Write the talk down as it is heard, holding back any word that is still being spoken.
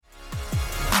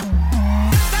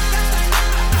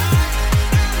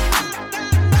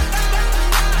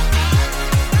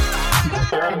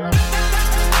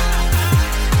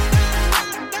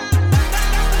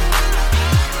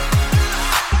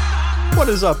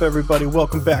is up, everybody?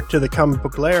 Welcome back to the Comic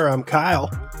Book Lair. I'm Kyle.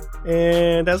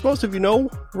 And as most of you know,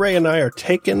 Ray and I are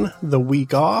taking the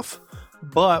week off,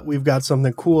 but we've got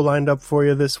something cool lined up for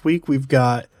you this week. We've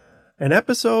got an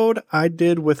episode I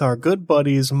did with our good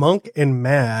buddies Monk and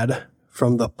Mad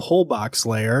from the Pullbox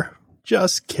Lair.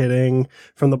 Just kidding,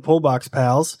 from the Pullbox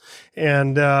Pals.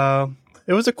 And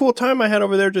it was a cool time I had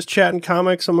over there just chatting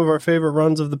comics, some of our favorite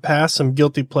runs of the past, some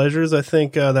guilty pleasures. I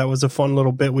think that was a fun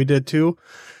little bit we did too.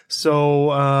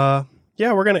 So,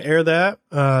 yeah, we're going to air that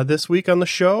this week on the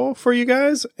show for you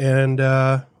guys. And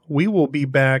we will be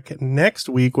back next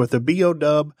week with a BO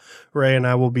dub. Ray and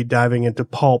I will be diving into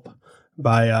Pulp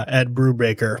by Ed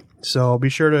Brubaker. So be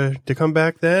sure to come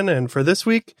back then. And for this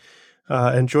week,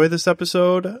 enjoy this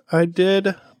episode I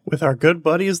did with our good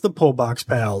buddies, the Pullbox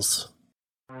Pals.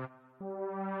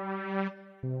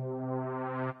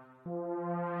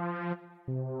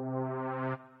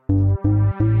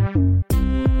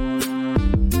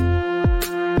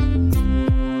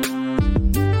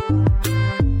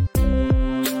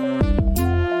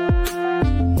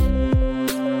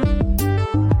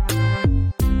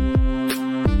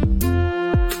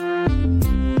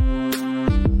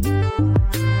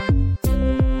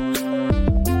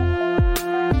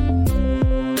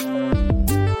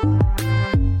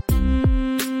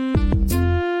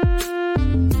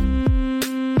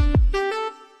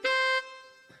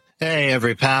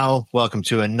 Every pal, welcome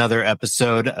to another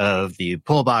episode of the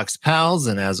Pullbox Pals,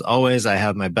 and as always, I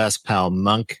have my best pal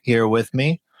Monk here with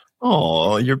me.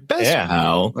 Oh, your best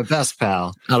pal, my best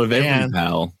pal out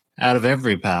of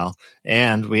every pal,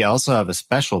 and we also have a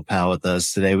special pal with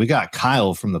us today. We got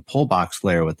Kyle from the Pullbox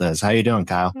Lair with us. How you doing,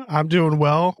 Kyle? I'm doing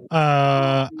well.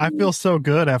 I feel so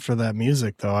good after that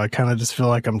music, though. I kind of just feel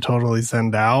like I'm totally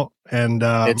zened out. And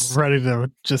I'm ready to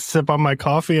just sip on my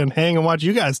coffee and hang and watch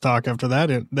you guys talk after that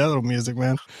little music,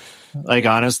 man. Like,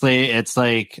 honestly, it's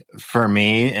like for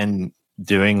me and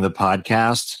doing the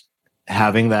podcast,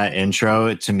 having that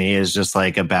intro to me is just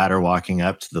like a batter walking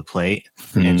up to the plate.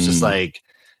 And it's just like,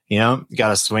 you know, got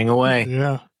to swing away.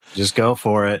 Yeah. Just go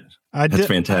for it. That's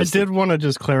fantastic. I did want to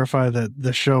just clarify that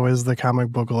the show is the Comic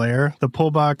Book Lair. The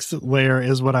Pullbox Lair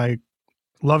is what I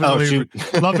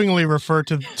lovingly refer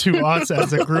to us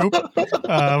as a group.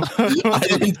 I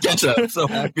didn't catch up. So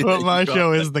happy. But my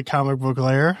show is the Comic Book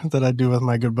Lair that I do with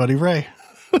my good buddy Ray.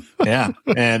 Yeah,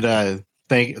 and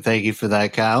thank you for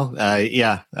that, Kyle.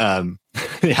 Yeah,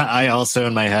 I also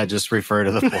in my head just refer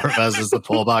to the four of us as the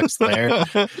Pullbox Lair.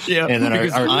 Yeah, and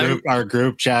then our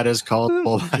group chat is called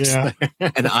Pullbox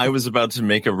Lair. And I was about to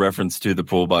make a reference to the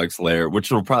Pullbox Lair,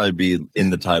 which will probably be in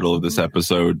the title of this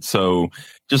episode. So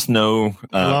just know,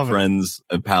 friends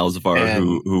and pals of ours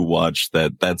who watch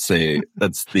that's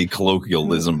the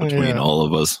colloquialism between all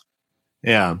of us.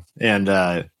 Yeah, and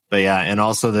but yeah, and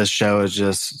also this show is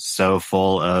just so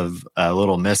full of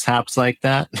little mishaps like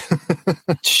that.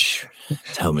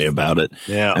 Tell me about it.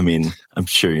 Yeah, I mean, I'm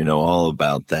sure you know all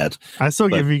about that. I still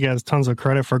give you guys tons of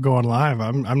credit for going live.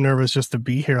 I'm nervous just to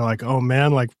be here. Like, oh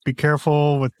man, like be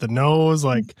careful with the nose.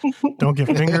 Like, don't get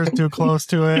fingers too close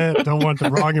to it. Don't want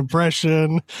the wrong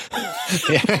impression.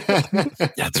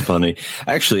 That's funny.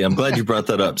 Actually, I'm glad you brought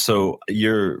that up. So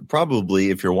you're probably,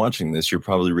 if you're watching this, you're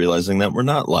probably realizing that we're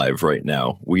not live right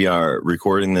now. We are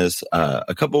recording this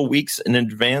a couple of weeks in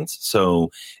advance.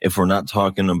 So if we're not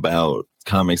talking about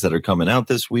comics that are coming out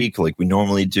this week like we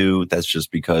normally do, that's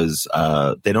just because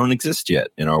they don't exist yet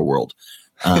in our world,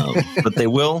 but they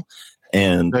will,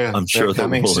 and I'm sure that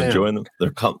we'll enjoy them.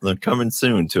 They're coming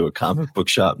soon to a comic book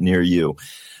shop near you.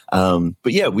 But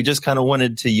yeah, we just kind of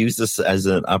wanted to use this as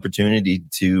an opportunity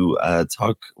to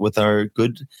talk with our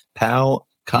good pal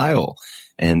Kyle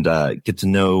and get to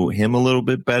know him a little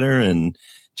bit better and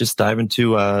just dive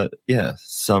into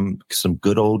some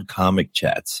good old comic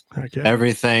chats. Okay.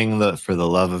 Everything for the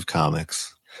love of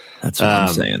comics. That's what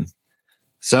I'm saying.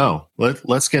 So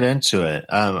let's get into it.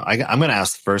 I'm going to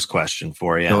ask the first question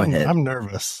for you. Go ahead. I'm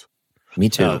nervous. Me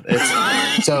too.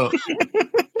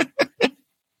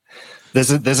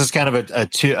 This is kind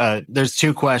of there's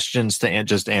two questions to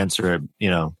just answer it,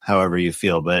 you know, however you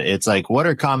feel. But it's like, what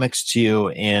are comics to you,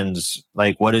 and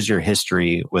like, what is your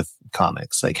history with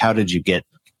comics? Like, how did you get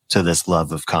to this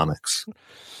love of comics?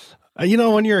 You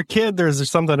know, when you're a kid, there's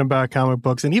something about comic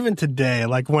books. And even today,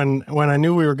 like when I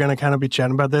knew we were going to kind of be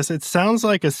chatting about this, it sounds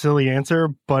like a silly answer,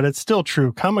 but it's still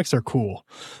true. Comics are cool.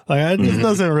 Like, it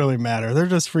doesn't really matter. They're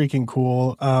just freaking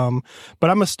cool. But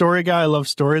I'm a story guy. I love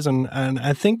stories. And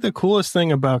I think the coolest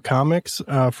thing about comics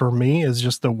for me is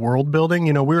just the world building.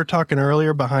 You know, we were talking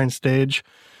earlier behind stage,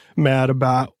 Matt,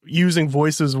 about using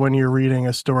voices when you're reading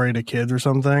a story to kids or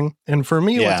something. And for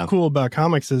me, what's cool about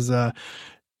comics is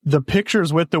the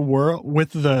pictures with the world,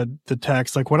 with the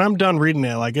text, like when I'm done reading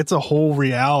it, like it's a whole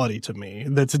reality to me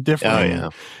that's different. Oh, yeah.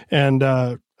 And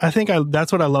I think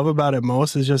that's what I love about it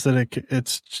most, is just that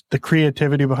it's the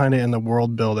creativity behind it and the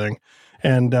world building.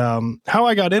 And how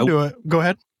I got into it. Go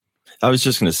ahead. I was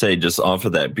just going to say, just off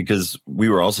of that, because we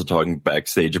were also talking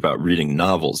backstage about reading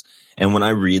novels. And when I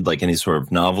read like any sort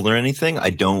of novel or anything, I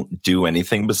don't do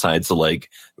anything besides like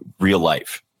real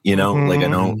life. You know, like I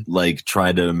don't like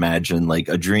try to imagine like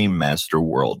a dream master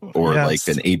world or like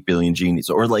an 8 billion genies,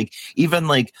 or like even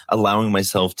like allowing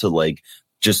myself to like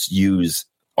just use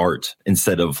art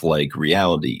instead of like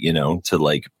reality, you know, to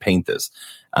like paint this.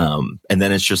 And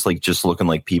then it's just looking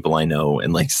like people I know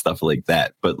and like stuff like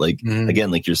that. But like,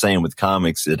 again, like you're saying with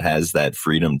comics, it has that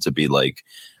freedom to be like,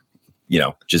 you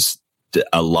know, just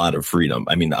a lot of freedom.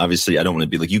 I mean, obviously I don't want to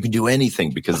be like, you can do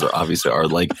anything, because there obviously are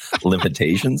like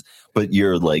limitations, but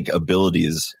your like ability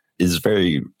is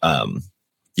very,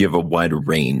 you have a wider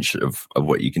range of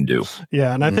what you can do.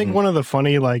 Yeah. And I think one of the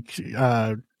funny, like,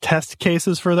 test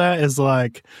cases for that is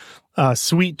like,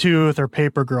 Sweet Tooth or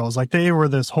Paper Girls. Like they were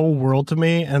this whole world to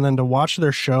me. And then to watch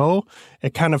their show,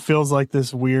 it kind of feels like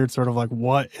this weird sort of like,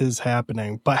 what is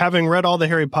happening? But having read all the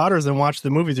Harry Potters and watched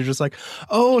the movies, you're just like,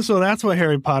 oh, so that's what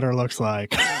Harry Potter looks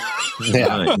like.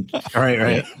 Yeah.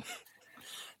 Right.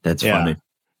 That's funny.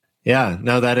 Yeah,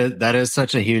 no, that is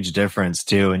such a huge difference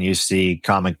too. When you see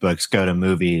comic books go to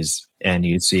movies and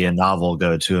you see a novel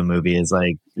go to a movie, is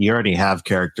like you already have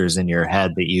characters in your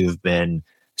head that you've been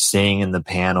seeing in the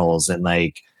panels and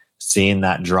like seeing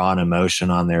that drawn emotion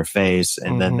on their face,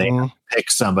 and then they pick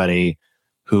somebody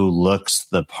who looks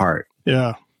the part,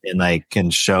 and like can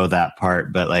show that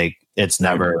part, but like it's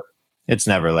never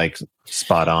like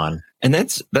spot on. And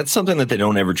that's something that they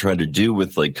don't ever try to do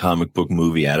with like comic book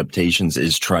movie adaptations,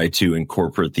 is try to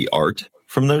incorporate the art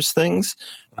from those things.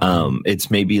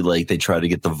 It's maybe like they try to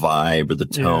get the vibe or the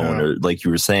tone, or like you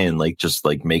were saying, like just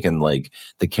like making like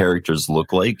the characters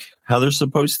look like how they're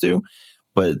supposed to.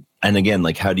 But, and again,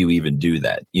 like how do you even do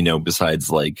that? You know, besides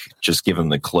like just give them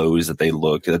the clothes that they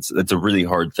look, that's a really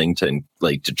hard thing to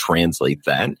like to translate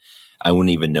that. I wouldn't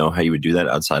even know how you would do that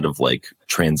outside of like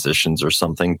transitions or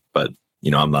something, but you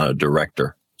know, I'm not a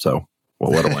director, so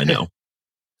well, what do I know?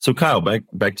 So Kyle,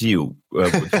 back to you.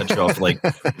 We'll cut you off like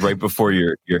right before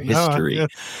your history.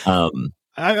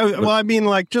 I mean,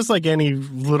 like just like any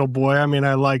little boy, I mean,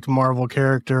 I liked Marvel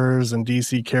characters and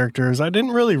DC characters. I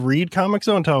didn't really read comics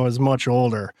until I was much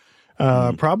older.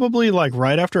 Probably like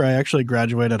right after I actually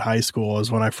graduated high school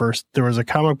is when there was a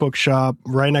comic book shop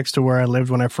right next to where I lived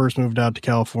when I first moved out to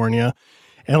California.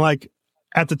 And like,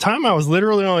 at the time, I was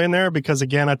literally only in there because,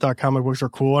 again, I thought comic books were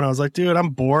cool. And I was like, dude, I'm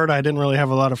bored. I didn't really have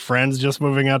a lot of friends just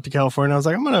moving out to California. I was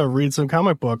like, I'm going to read some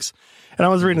comic books. And I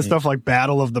was reading stuff like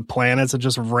Battle of the Planets and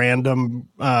just random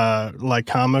like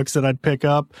comics that I'd pick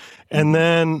up. And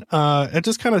then it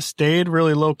just kind of stayed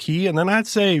really low key. And then I'd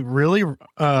say really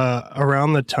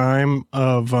around the time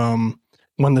of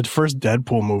when the first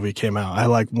Deadpool movie came out, I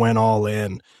like went all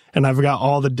in. And I've got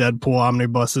all the Deadpool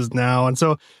omnibuses now. And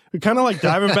so kind of like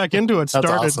diving back into it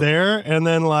started awesome. There. And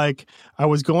then like I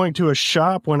was going to a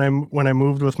shop when I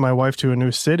moved with my wife to a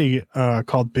new city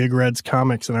called Big Red's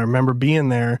Comics. And I remember being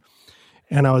there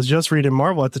and I was just reading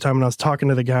Marvel at the time. And I was talking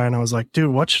to the guy and I was like,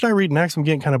 dude, what should I read next? I'm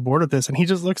getting kind of bored with this. And he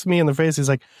just looks me in the face. He's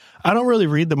like, I don't really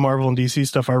read the Marvel and DC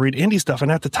stuff. I read indie stuff. And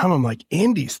at the time I'm like,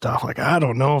 indie stuff? Like, I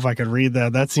don't know if I could read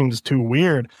that. That seems too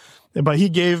weird. But he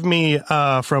gave me,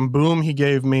 from Boom, he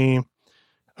gave me,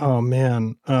 oh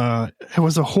man, it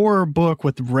was a horror book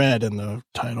with red in the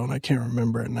title, and I can't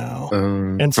remember it now.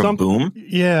 And from Boom?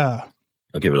 Yeah.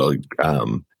 I'll give it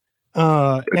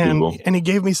and he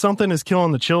gave me Something Is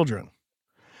Killing the Children.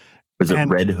 Was it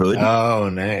Red Hood? Oh,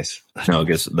 nice. No, I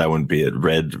guess that wouldn't be it.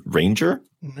 Red Ranger?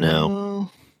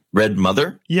 No. Red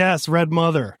Mother? Yes, Red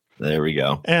Mother. There we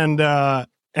go.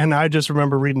 And I just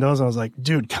remember reading those. And I was like,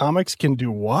 dude, comics can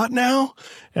do what now?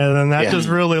 And then that just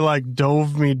really like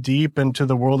dove me deep into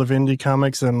the world of indie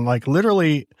comics. And like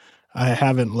literally, I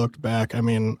haven't looked back. I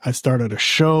mean, I started a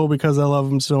show because I love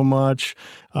them so much.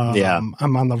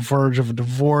 I'm on the verge of a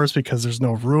divorce because there's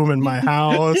no room in my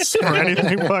house for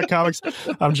anything but comics.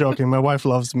 I'm joking. My wife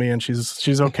loves me and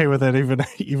she's okay with it,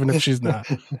 even if she's not.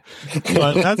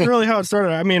 But that's really how it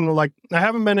started. I mean, like I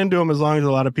haven't been into them as long as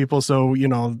a lot of people. So, you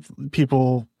know,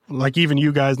 people like even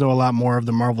you guys know a lot more of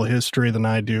the Marvel history than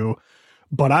I do.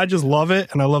 But I just love it,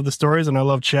 and I love the stories, and I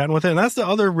love chatting with it. And that's the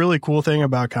other really cool thing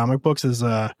about comic books is,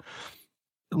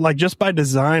 like, just by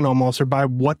design almost, or by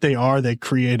what they are, they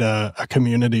create a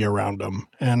community around them.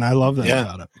 And I love that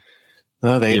about it.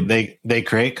 No, they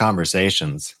create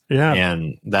conversations. Yeah.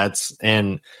 And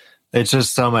It's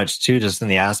just so much too, just in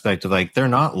the aspect of like, they're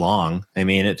not long. I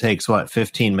mean, it takes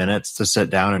 15 minutes to sit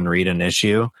down and read an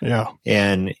issue. Yeah.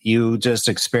 And you just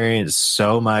experience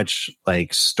so much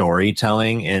like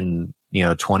storytelling in,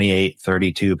 28,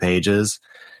 32 pages.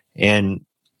 And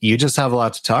you just have a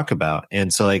lot to talk about.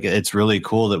 And so like, it's really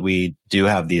cool that we do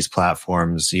have these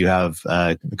platforms. You have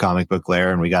Comic Book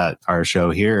Lair, and we got our show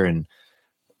here.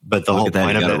 But the whole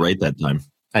point of it, right that time.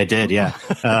 I did. Yeah.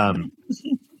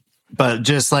 But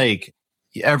just like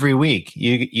every week,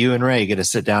 you and Ray get to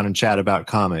sit down and chat about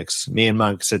comics. Me and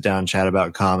Monk sit down and chat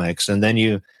about comics. And then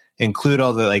you include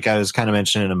all the, like I was kind of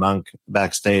mentioning to Monk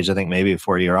backstage, I think maybe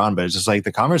before you're on, but it's just like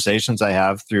the conversations I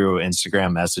have through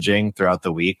Instagram messaging throughout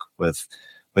the week with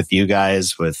you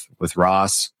guys, with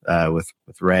Ross, with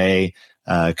Ray,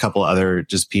 a couple other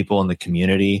just people in the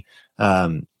community.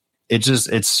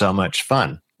 It's so much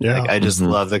fun. Yeah. Like, I just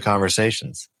love the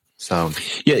conversations. So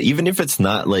yeah, even if it's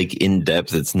not like in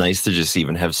depth, it's nice to just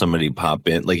even have somebody pop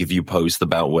in. Like if you post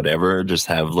about whatever, just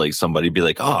have like somebody be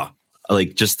like,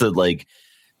 like just to like,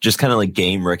 just kind of like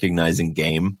game recognizing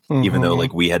game, even though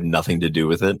like we had nothing to do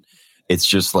with it. It's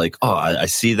just like, I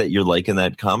see that you're liking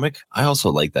that comic. I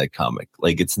also like that comic.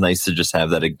 Like it's nice to just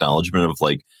have that acknowledgement of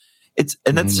like,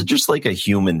 and that's just like a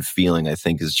human feeling, I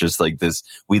think, is just like this.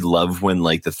 We love when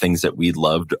like the things that we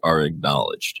loved are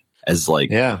acknowledged. As like,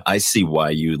 yeah, I see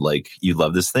why you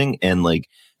love this thing, and like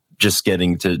just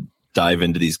getting to dive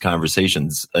into these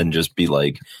conversations and just be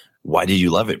like, why did you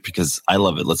love it? Because I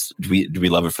love it. Do we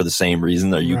love it for the same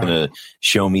reason? Are you going to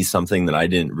show me something that I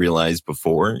didn't realize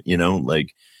before?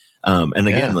 Like, and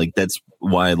again, like that's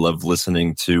why I love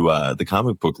listening to the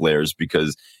Comic Book Lairs,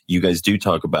 because you guys do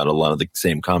talk about a lot of the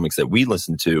same comics that we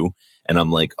listen to. And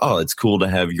I'm like, it's cool to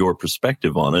have your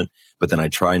perspective on it. But then I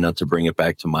try not to bring it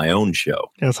back to my own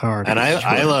show. It's hard. And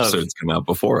I love episodes come out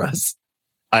before us.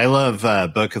 I love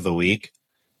Book of the Week,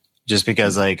 just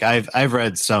because like I've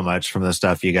read so much from the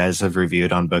stuff you guys have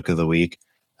reviewed on Book of the Week,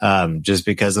 just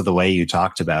because of the way you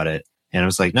talked about it. And I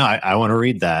was like, no, I want to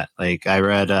read that. Like I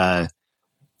read, I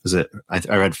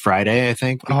read Friday, I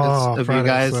think, because of you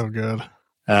guys. So good.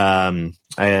 I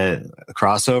had a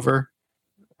crossover,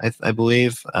 I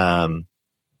believe.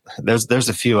 There's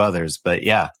a few others, but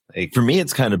yeah. Like, for me,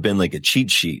 it's kind of been like a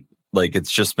cheat sheet. Like it's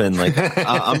just been like,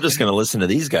 I'm just going to listen to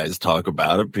these guys talk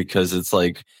about it, because it's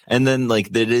like, and then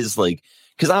like, it is like,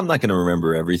 because I'm not going to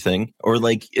remember everything, or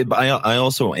like, I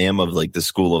also am of like the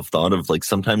school of thought of like,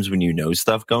 sometimes when you know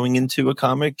stuff going into a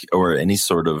comic or any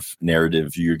sort of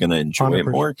narrative, you're going to enjoy 100%. It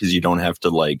more, because you don't have to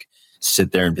like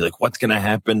sit there and be like, what's going to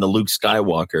happen to Luke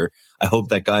Skywalker? I hope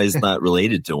that guy is not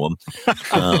related to him.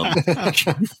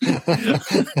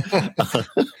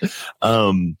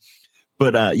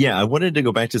 But yeah, I wanted to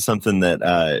go back to something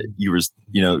that you were,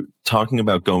 talking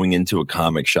about going into a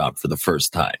comic shop for the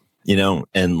first time,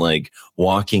 and like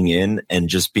walking in and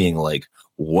just being like,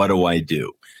 what do I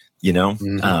do?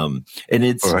 And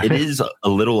it is a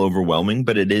little overwhelming,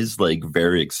 but it is like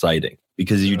very exciting,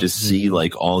 because you just see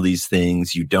like all these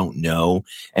things you don't know.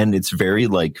 And it's very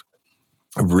like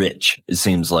rich, it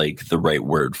seems like the right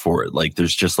word for it. Like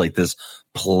there's just like this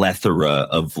plethora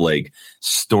of like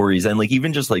stories, and like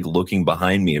even just like looking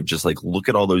behind me of just like, look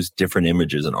at all those different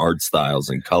images and art styles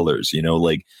and colors,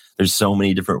 like there's so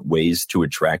many different ways to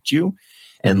attract you.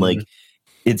 And like,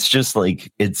 it's just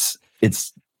like,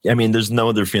 I mean, there's no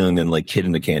other feeling than like kid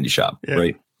in a candy shop,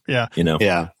 right? Yeah.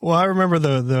 Yeah. Well, I remember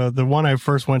the one I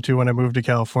first went to when I moved to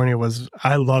California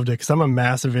I loved it, because I'm a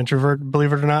massive introvert,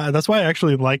 believe it or not. That's why I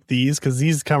actually like these, because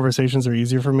these conversations are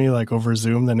easier for me, like over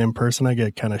Zoom, than in person. I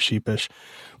get kind of sheepish.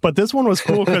 But this one was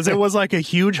cool because it was like a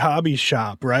huge hobby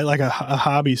shop, right? Like a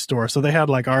hobby store. So they had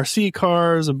like RC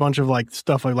cars, a bunch of like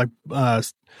stuff like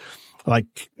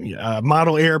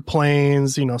model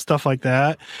airplanes, stuff like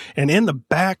that. And in the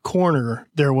back corner,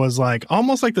 there was like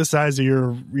almost like the size of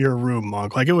your room,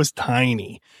 Monk. Like it was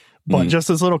tiny, but just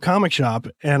this little comic shop.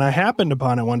 And I happened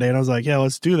upon it one day and I was like, yeah,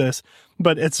 let's do this.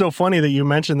 But it's so funny that you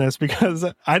mentioned this, because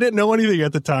I didn't know anything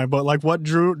at the time, but like what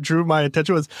drew my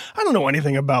attention was, I don't know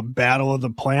anything about Battle of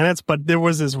the Planets, but there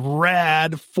was this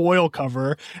rad foil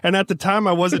cover. And at the time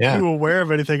I wasn't too aware of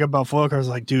anything about foil covers.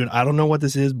 Like, dude, I don't know what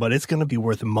this is, but it's going to be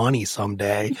worth money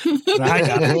someday. And I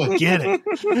got to get it.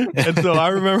 And so I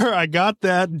remember I got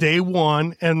that day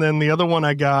one. And then the other one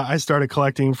I started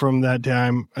collecting from that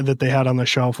time that they had on the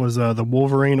shelf was the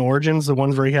Wolverine Origins, the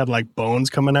ones where he had like bones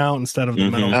coming out instead of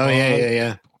the metal. Oh,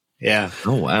 yeah.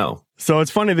 Oh, wow. So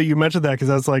it's funny that you mentioned that, because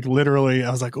that's like literally,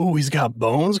 I was like, oh, he's got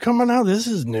bones coming out. This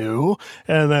is new.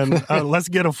 And then let's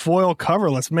get a foil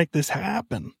cover. Let's make this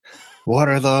happen. What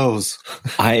are those?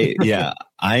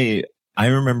 I I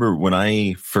remember when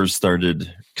I first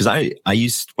started, because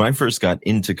when I first got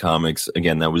into comics,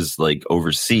 again, that was like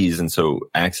overseas. And so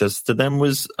access to them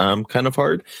was kind of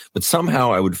hard. But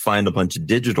somehow I would find a bunch of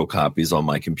digital copies on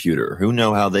my computer. Who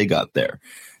know how they got there?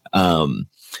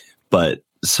 But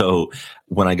so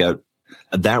when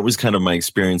that was kind of my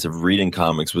experience of reading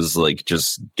comics, was like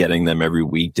just getting them every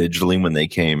week digitally when they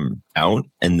came out.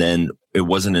 And then it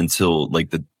wasn't until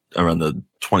like around the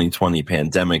 2020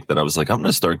 pandemic that I was like, I'm going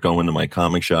to start going to my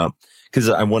comic shop, because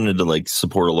I wanted to like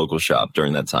support a local shop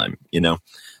during that time, Yeah.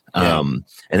 And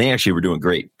they actually were doing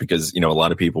great because, a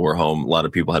lot of people were home. A lot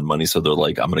of people had money. So they're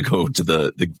like, I'm going to go to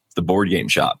the board game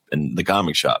shop and the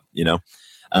comic shop,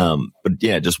 But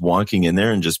yeah, just walking in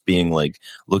there and just being like,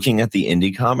 looking at the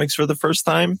indie comics for the first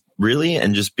time, really,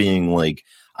 and just being like,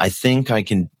 I think I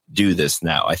can do this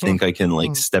now. I think I can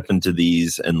like step into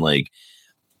these and like,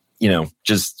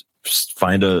 just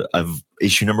find a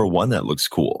issue number 1 that looks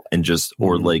cool, and just,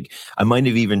 or like, I might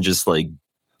have even just like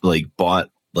bought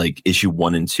like issue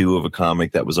 1 and 2 of a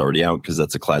comic that was already out, because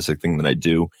that's a classic thing that I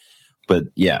do. But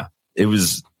yeah,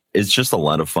 it's just a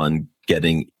lot of fun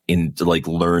getting into like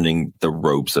learning the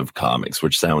ropes of comics,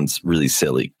 which sounds really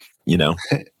silly,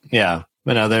 Yeah,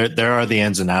 but no, there are the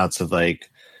ins and outs of like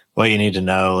what you need to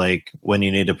know, like when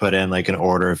you need to put in like an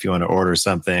order if you want to order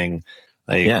something.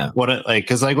 Like,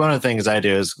 because like one of the things I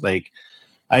do is like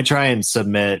I try and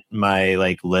submit my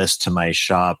like list to my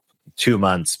shop 2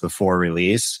 months before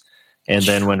release, and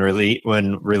then when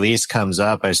release comes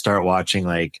up, I start watching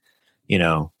like,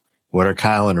 what are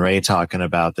Kyle and Ray talking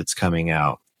about that's coming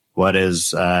out? What is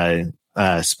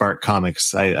Spark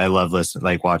Comics? I love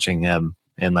watching him,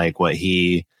 and like what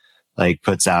he like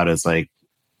puts out as like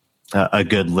a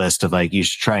good list of like, you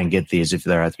should try and get these if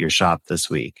they're at your shop this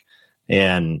week.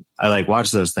 And I like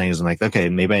watch those things. I'm like, okay,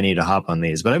 maybe I need to hop on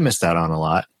these, but I missed out on a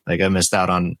lot. Like I missed out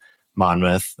on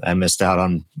Monmouth. I missed out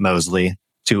on Mosley,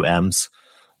 2 M's.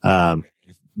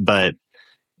 But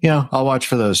I'll watch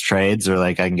for those trades, or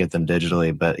like I can get them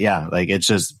digitally. But yeah, like it's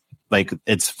just like,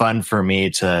 it's fun for me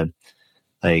to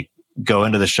like go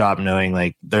into the shop knowing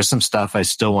like there's some stuff I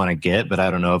still want to get, but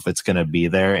I don't know if it's going to be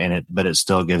there. But it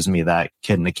still gives me that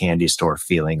kid in the candy store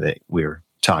feeling that we were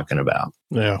talking about.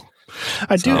 Yeah.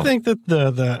 I do think that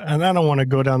and I don't want to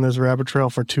go down this rabbit trail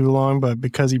for too long, but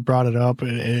because he brought it up,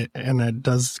 and it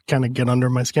does kind of get under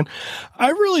my skin. I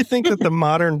really think that the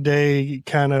modern day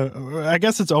kind of, I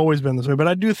guess it's always been this way, but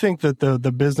I do think that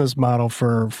the business model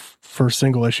for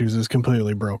single issues is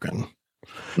completely broken.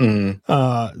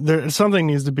 Something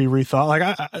needs to be rethought. Like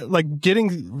I like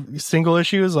getting single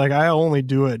issues. Like I only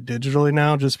do it digitally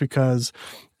now, just because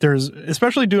there's,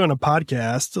 especially doing a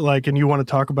podcast, like, and you want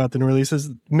to talk about the new releases,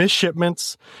 missed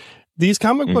shipments. These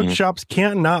comic book shops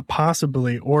can't not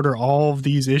possibly order all of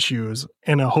these issues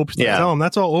in a hopes to sell them.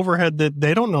 That's all overhead that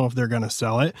they don't know if they're going to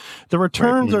sell it. The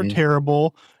returns are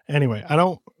terrible. Anyway,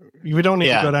 we don't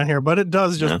need to go down here, but it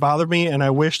does just bother me. And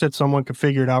I wish that someone could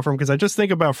figure it out for him, because I just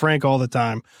think about Frank all the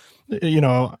time.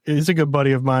 He's a good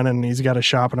buddy of mine, and he's got a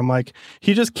shop, and I'm like,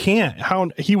 he just can't. How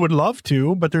he would love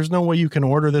to, but there's no way you can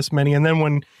order this many. And then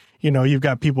when, you've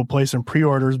got people placing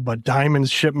pre-orders, but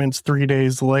Diamond's shipment's 3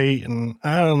 days late, and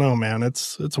I don't know, man,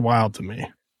 it's wild to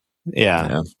me.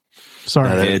 Yeah.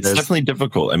 Sorry. It's definitely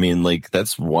difficult. I mean, like,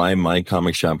 that's why my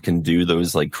comic shop can do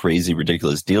those like crazy,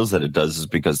 ridiculous deals that it does, is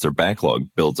because their backlog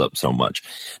builds up so much.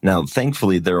 Now,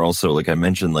 thankfully, they're also, like I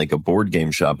mentioned, like a board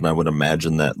game shop. And I would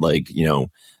imagine that like,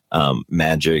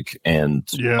 Magic and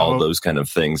all those kind of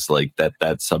things like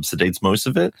that subsidates most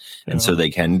of it. And so they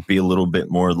can be a little bit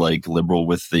more like liberal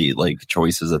with the like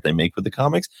choices that they make with the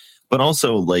comics. But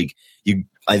also like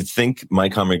I think my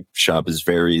comic shop is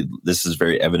very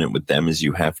evident with them, is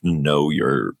you have to know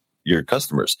your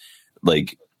customers.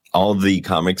 Like all of the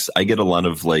comics, I get a lot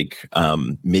of like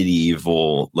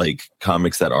medieval like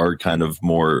comics that are kind of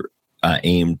more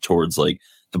aimed towards like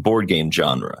the board game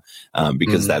genre,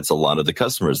 because that's a lot of the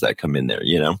customers that come in there,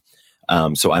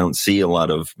 so I don't see a lot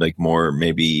of like more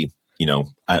maybe,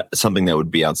 something that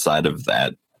would be outside of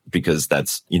that, because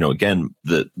that's, again,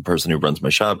 the person who runs my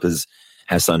shop has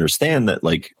to understand that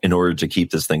like, in order to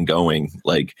keep this thing going,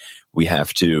 like we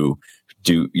have to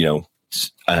do,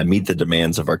 meet the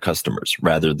demands of our customers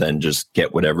rather than just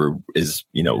get whatever is,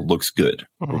 looks good,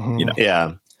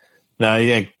 Yeah. No,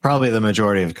 yeah, probably the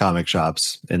majority of comic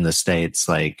shops in the States,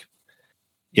 like,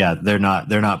 they're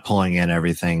not pulling in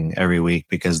everything every week,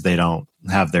 because they don't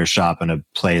have their shop in a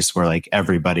place where like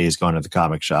everybody is going to the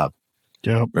comic shop.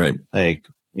 Yeah, right. Like,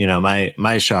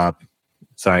 my shop.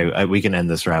 Sorry, we can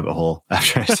end this rabbit hole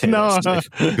after I say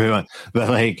this. But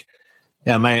like,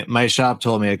 my shop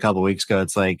told me a couple weeks ago,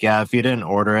 it's like, if you didn't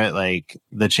order it, like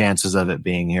the chances of it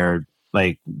being here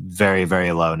like very,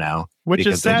 very low now. Which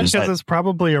is sad because it's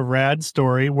probably a rad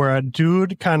story where a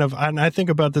dude kind of, and I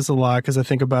think about this a lot because I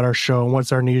think about our show and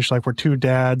what's our niche. Like we're two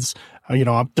dads,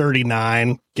 I'm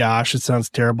 39. Gosh, it sounds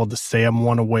terrible to say I'm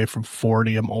one away from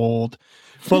 40. I'm old.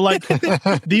 But like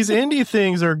these indie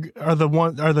things are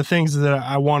the things that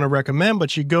I want to recommend,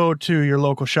 but you go to your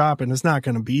local shop and it's not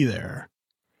going to be there.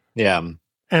 Yeah.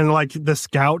 And like the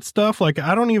Scout stuff, like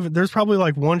there's probably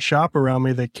like one shop around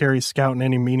me that carries Scout in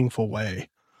any meaningful way.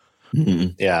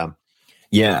 Mm-hmm. Yeah.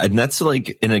 Yeah, and that's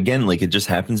like, and again, like it just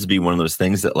happens to be one of those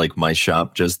things that like my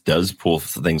shop just does pull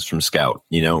things from Scout,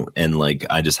 and like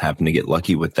I just happen to get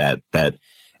lucky with that.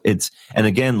 And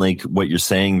again, like what you're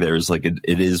saying, there's like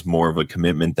it is more of a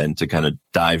commitment than to kind of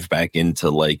dive back into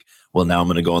like, well, now I'm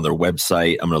going to go on their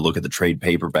website, I'm going to look at the trade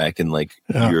paperback, and like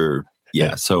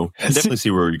so I definitely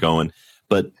see where you're going.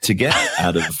 But to get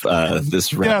out of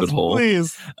this rabbit hole,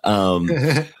 please.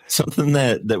 Something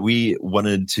that we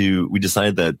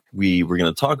decided that we were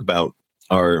going to talk about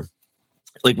are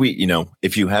like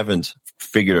if you haven't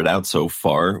figured it out so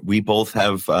far, we both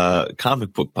have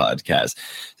comic book podcasts,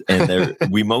 and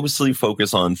we mostly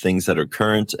focus on things that are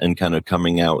current and kind of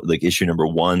coming out, like issue number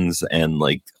ones, and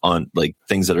like on like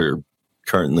things that are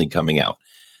currently coming out.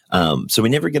 So we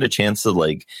never get a chance to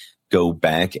like go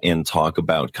back and talk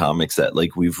about comics that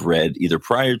like we've read either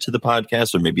prior to the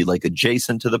podcast or maybe like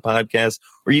adjacent to the podcast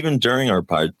or even during our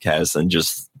podcast, and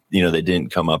just they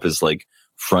didn't come up as like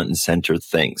front and center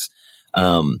things.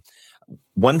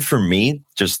 One for me,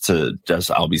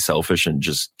 I'll be selfish and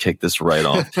just kick this right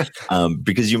off,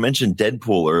 because you mentioned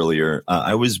Deadpool earlier.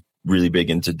 I was really big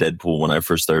into Deadpool when I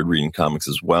first started reading comics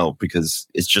as well, because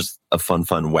it's just a fun,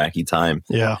 wacky time.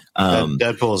 Yeah,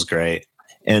 Deadpool is great.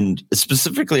 And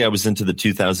specifically, I was into the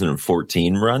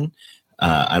 2014 run.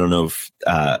 I don't know if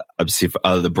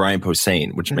the Brian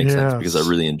Posehn, which makes sense because I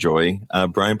really enjoy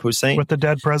Brian Posehn with the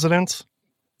dead presidents.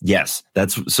 Yes,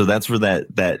 that's where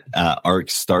that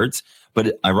arc starts.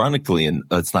 But ironically, and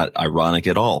it's not ironic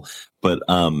at all, but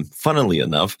funnily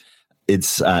enough,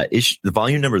 it's the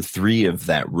volume number 3 of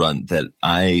that run that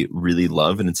I really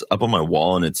love, and it's up on my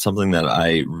wall, and it's something that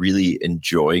I really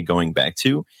enjoy going back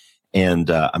to. And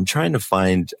I'm trying to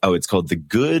find. It's called The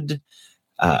Good.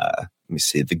 Let me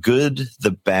see. The Good,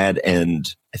 the Bad,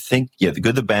 and I think The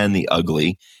Good, the Bad, and the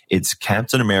Ugly. It's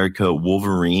Captain America,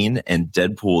 Wolverine, and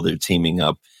Deadpool. They're teaming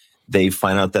up. They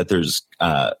find out that there's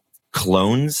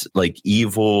clones, like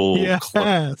evil.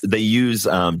 Yes. They use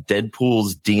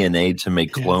Deadpool's DNA to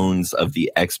make clones of the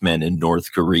X-Men in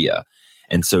North Korea.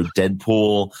 And so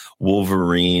Deadpool,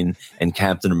 Wolverine, and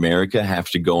Captain America have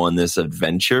to go on this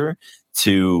adventure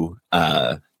to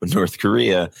North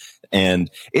Korea. And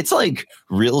it's like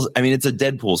it's a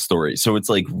Deadpool story. So it's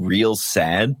like real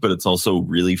sad, but it's also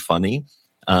really funny.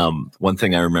 One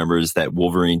thing I remember is that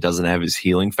Wolverine doesn't have his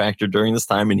healing factor during this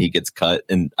time, and he gets cut,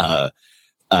 and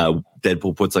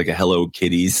Deadpool puts like a Hello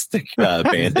Kitty stick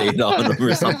Band-Aid on him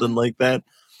or something like that.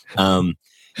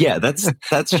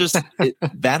 That's just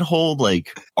that whole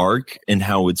like arc and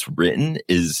how it's written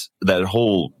is that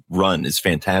whole run is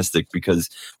fantastic, because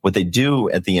what they do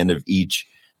at the end of each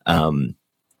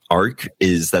arc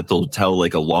is that they'll tell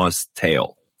like a lost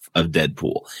tale of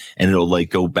Deadpool, and it'll like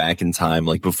go back in time,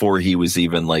 like before he was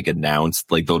even like announced,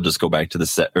 like they'll just go back to the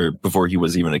set, or before he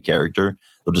was even a character,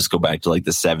 they'll just go back to like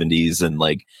the 70s and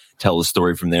like tell a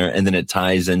story from there, and then it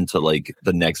ties into like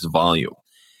the next volume.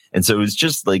 And so it's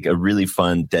just like a really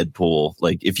fun Deadpool.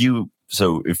 Like if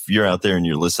you're out there and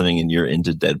you're listening and you're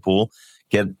into Deadpool,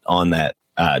 get on that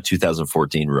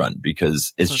 2014 run,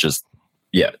 because it's just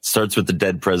it starts with the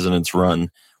Dead President's run,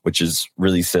 which is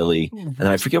really silly. And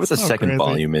I forget what the second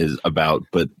volume is about,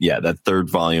 but that third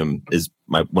volume is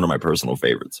one of my personal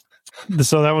favorites.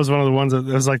 So that was one of the ones that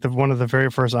was like one of the very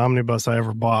first omnibus I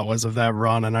ever bought was of that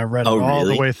run, and I read it all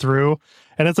the way through.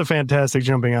 And it's a fantastic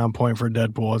jumping on point for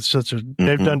Deadpool. It's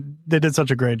they did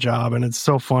such a great job, and it's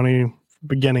so funny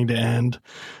beginning to end.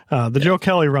 The Joe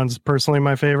Kelly run's personally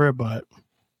my favorite, but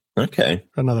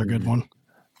another good one.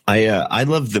 I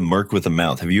love The Merc with a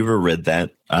Mouth. Have you ever read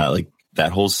that? Like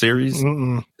that whole series?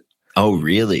 Mm-mm. Oh,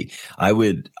 really? I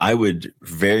would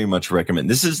very much recommend.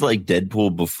 This is like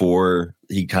Deadpool before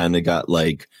he kind of got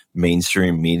like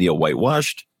mainstream media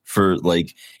whitewashed. For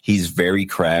like, he's very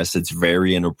crass. It's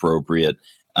very inappropriate.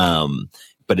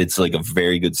 But it's like a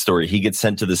very good story. He gets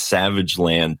sent to the Savage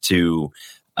Land to,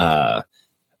 how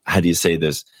do you say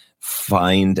this?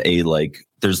 Find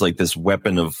there's like this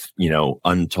weapon of,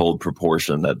 untold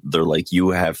proportion that they're like,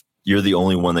 you're the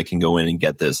only one that can go in and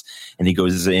get this. And he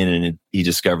goes in and he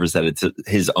discovers that it's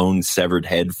his own severed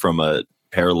head from a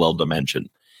parallel dimension.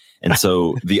 And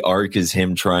so the arc is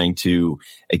him trying to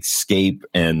escape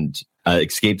and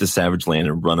escape the Savage Land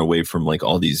and run away from like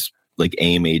all these like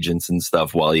AIM agents and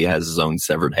stuff while he has his own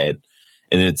severed head.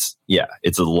 And it's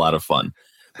a lot of fun.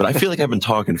 But I feel like I've been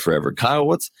talking forever. Kyle,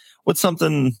 what's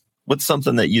something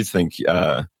that you think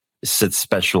sits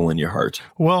special in your heart?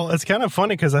 Well, it's kind of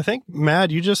funny because I think,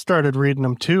 Matt, you just started reading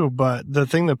them too, but the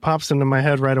thing that pops into my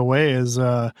head right away is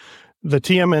the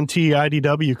TMNT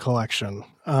IDW collection.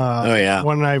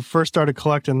 When I first started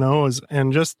collecting those,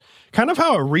 and just kind of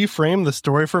how it reframed the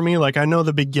story for me. Like, I know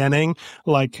the beginning,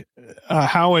 like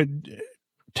how it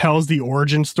tells the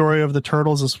origin story of the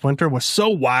Turtles of Splinter was so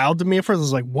wild to me at first. I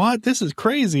was like, what? This is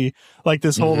crazy. Like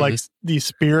this whole, like these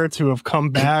spirits who have come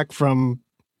back from,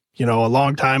 a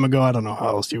long time ago. I don't know how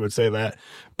else you would say that,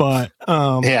 but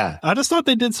I just thought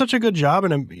they did such a good job,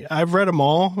 and I've read them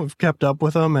all. I've kept up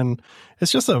with them, and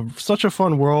it's just such a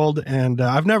fun world. And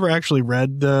I've never actually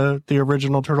read the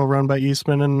original Turtle Run by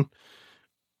Eastman and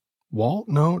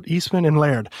Eastman and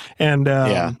Laird, and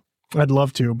I'd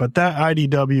love to. But that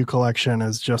IDW collection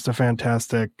is just a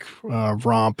fantastic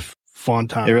romp, fun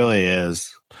time. It really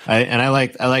is. I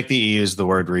like that you use the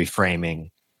word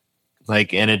reframing.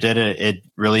 Like, and it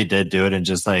really did do it in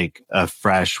just like a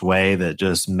fresh way that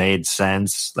just made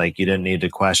sense. Like, you didn't need to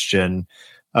question,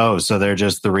 oh, so they're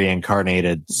just the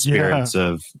reincarnated spirits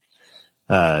of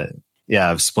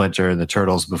Splinter and the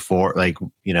Turtles before, like,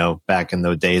 back in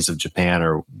the days of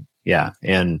Japan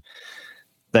and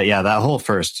that whole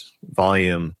first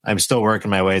volume, I'm still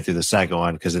working my way through the second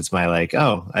one because it's my like,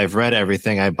 oh, I've read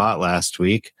everything I bought last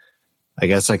week. I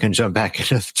guess I can jump back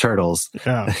into the Turtles.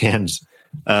 Yeah. And,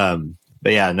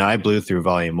 I blew through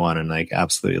volume 1 and like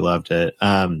absolutely loved it.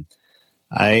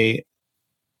 I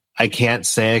can't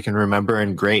say I can remember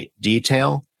in great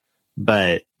detail,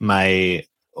 but when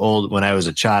I was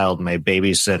a child, my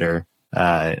babysitter,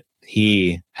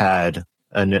 he had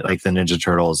the Ninja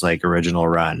Turtles like original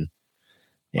run,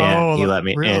 and he let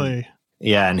me really?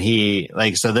 And he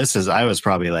I was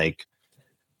probably like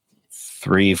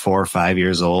 3, 4, 5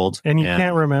 years old, and you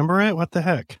can't remember it. What the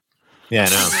heck? Yeah, I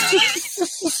know.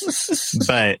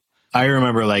 But I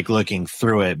remember like looking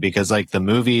through it because like the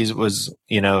movies was,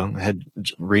 had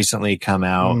recently come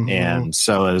out. And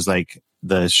so it was like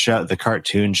the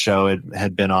cartoon show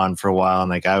had been on for a while. And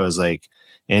like, I was like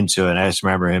into it. And I just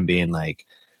remember him being like,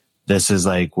 this is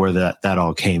like where that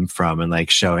all came from, and like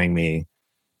showing me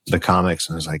the comics.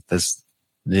 And I was like, this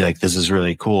is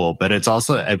really cool. But it's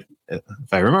also, if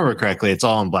I remember correctly, it's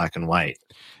all in black and white.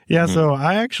 Yeah, so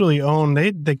I actually own,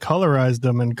 they colorized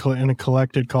them in a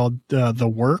collected called The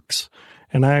Works,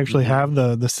 and I actually have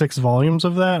the 6 volumes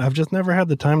of that. I've just never had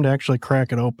the time to actually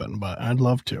crack it open, but I'd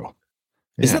love to.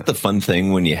 Isn't that the fun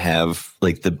thing when you have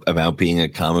like about being a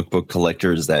comic book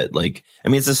collector is that like, I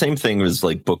mean, it's the same thing as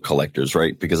like book collectors,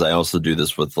 right? Because I also do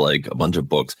this with like a bunch of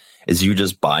books is you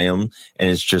just buy them and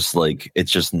it's just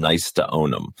nice to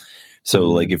own them.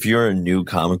 So like if you're a new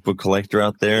comic book collector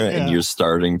out there and you're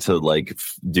starting to like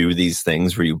do these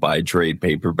things where you buy trade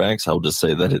paperbacks, I'll just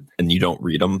say that and you don't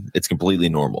read them, it's completely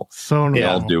normal. So normal.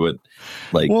 I'll do it.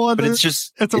 Like, well, but it's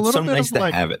so nice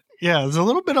to have it. Yeah, there's a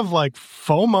little bit of like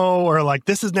FOMO or like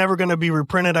this is never going to be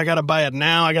reprinted. I got to buy it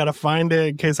now. I got to find it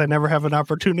in case I never have an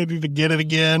opportunity to get it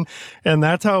again. And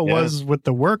that's how it was with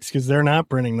The Works because they're not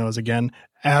printing those again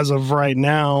as of right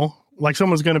now. Like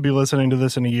someone's going to be listening to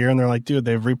this in a year and they're like, dude,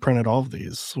 they've reprinted all of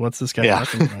these. What's this guy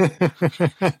talking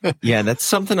about? Yeah, that's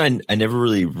something I never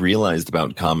really realized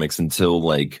about comics until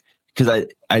like, because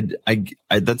I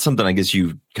that's something I guess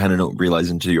you kind of don't realize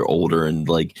until you're older and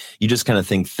like you just kind of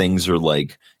think things are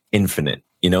like infinite,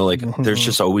 like there's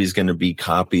just always going to be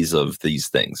copies of these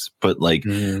things. But like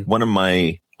one of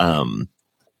my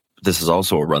this is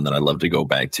also a run that I love to go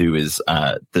back to is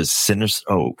the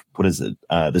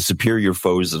Superior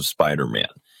Foes of Spider-Man.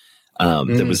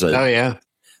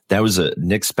 That was a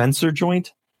Nick Spencer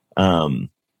joint.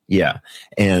 Yeah.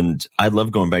 And I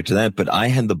love going back to that, but I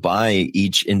had to buy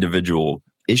each individual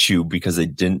issue because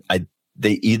they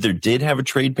either did have a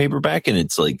trade paperback and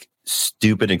it's like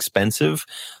stupid expensive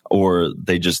or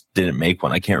they just didn't make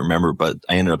one. I can't remember, but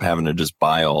I ended up having to just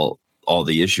buy all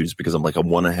the issues because I'm like, I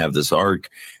want to have this arc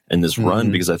and this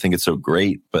run because I think it's so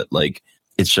great, but like,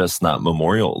 it's just not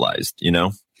memorialized,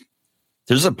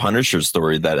 There's a Punisher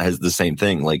story that has the same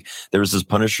thing. Like there was this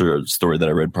Punisher story that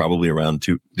I read probably around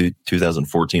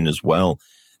 2014 as well.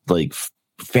 Like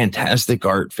fantastic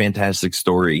art, fantastic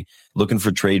story, looking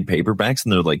for trade paperbacks.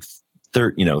 And they're like,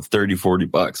 $30,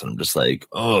 $40. And I'm just like,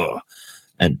 oh,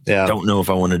 and don't know if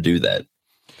I want to do that.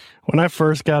 When I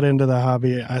first got into the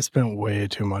hobby, I spent way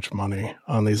too much money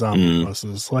on these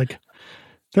omnibuses. Like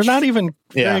They're not even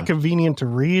very Yeah. convenient to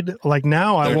read. Like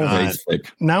now, I They're won't. very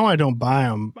thick. Now I don't buy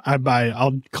them.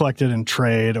 I'll collect it in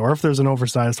trade, or if there's an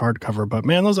oversized hardcover. But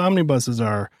man, those omnibuses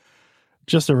are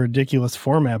just a ridiculous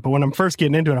format. But when I'm first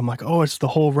getting into it, I'm like, oh, it's the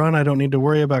whole run. I don't need to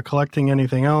worry about collecting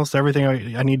anything else. Everything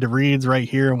I need to read's right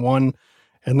here in one,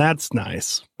 and that's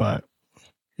nice. But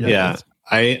Yeah.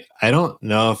 I don't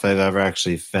know if I've ever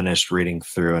actually finished reading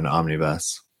through an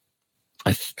omnibus.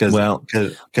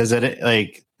 Because it,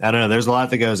 like, I don't know, there's a lot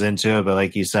that goes into it, but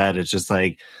like you said, it's just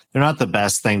like they're not the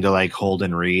best thing to like hold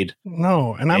and read.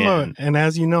 No, and and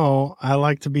as you know, I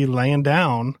like to be laying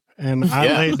down, and I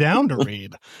lay down to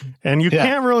read, and you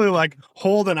can't really like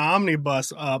hold an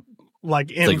omnibus up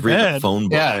like in Like read bed. a phone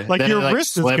book. Yeah, Like then your it, like,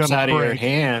 wrist is slips gonna out of your break.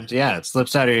 hand. Yeah, it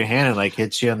slips out of your hand and like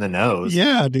hits you in the nose.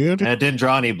 Yeah, dude. And it didn't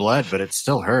draw any blood, but it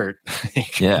still hurt.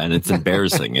 Yeah, and it's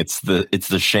embarrassing. It's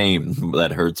the shame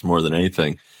that hurts more than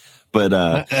anything. But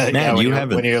man, when you you're-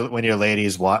 haven't. when your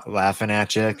lady's laughing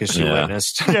at you because she Yeah.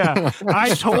 witnessed. Yeah, I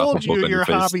told Drop a book you on your your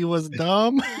face. hobby was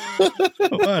dumb.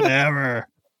 Whatever.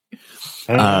 I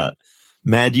don't know.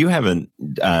 Mad, you haven't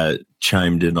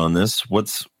chimed in on this.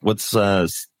 What's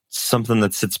something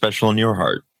that sits special in your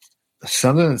heart?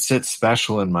 Something that sits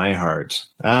special in my heart.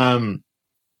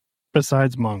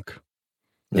 Besides Monk.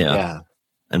 Yeah,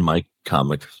 and my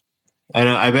comic. I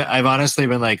know. I've honestly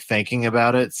been like thinking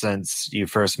about it since you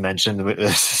first mentioned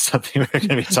this is something we're going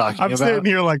to be talking I'm about. sitting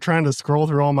here like trying to scroll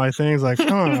through all my things, like,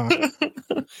 Oh,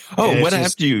 It's what app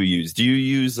just- do you use? Do you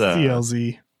use?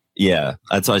 CLZ. Yeah,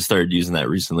 that's why I started using that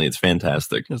recently. It's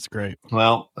fantastic. That's great.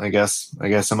 Well, I guess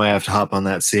I might have to hop on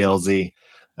that CLZ.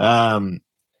 I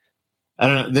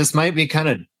don't know. This might be kind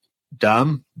of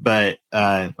dumb, but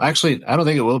actually, I don't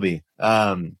think it will be.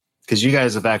 Because you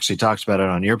guys have actually talked about it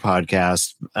on your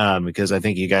podcast. Because I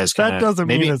think you guys That doesn't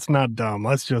maybe, mean it's not dumb.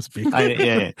 Let's just be.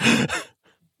 yeah.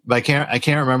 But I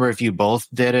can't remember if you both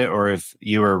did it or if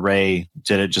you or Ray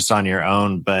did it just on your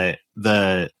own. But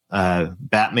the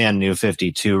Batman New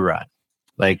 52 run,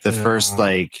 like the first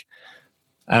like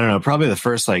I don't know, probably the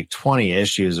first like 20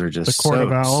 issues are just The Court of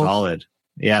so Owls? solid.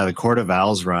 Yeah, the Court of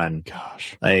Owls run.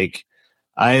 Gosh. Like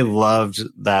I loved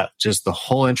that, just the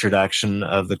whole introduction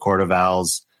of the Court of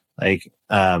Owls. Like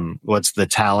what's the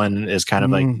Talon is kind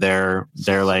of like they're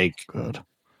like Good.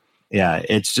 yeah,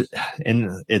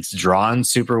 it's drawn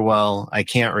super well. I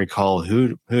can't recall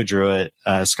who drew it.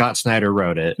 Scott Snyder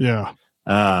wrote it. Yeah.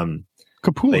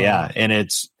 But yeah, and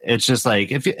it's just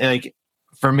like if you like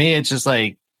for me, it's just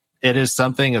like it is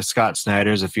something of Scott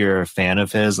Snyder's. If you're a fan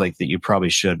of his, like that, you probably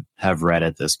should have read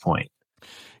at this point.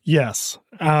 Yes.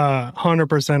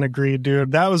 100% agreed,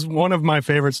 dude. That was one of my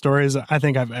favorite stories I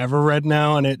think I've ever read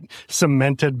now, and it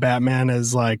cemented Batman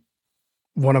as like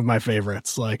one of my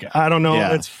favorites. Like, I don't know.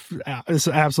 Yeah. It's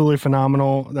absolutely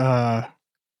phenomenal.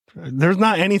 There's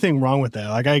not anything wrong with that.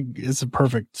 Like, it's a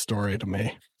perfect story to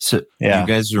me. So Yeah. you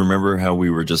guys remember how we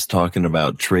were just talking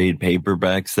about trade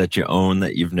paperbacks that you own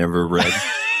that you've never read?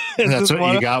 That's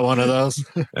what you got. One of those.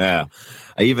 Yeah.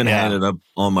 I even Yeah. had it up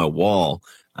on my wall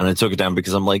and I took it down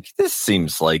because I'm like, this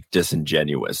seems like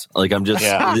disingenuous. Like I'm just,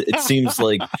 Yeah. it seems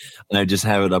like, and I just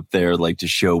have it up there like to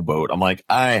showboat. I'm like,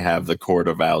 I have the Court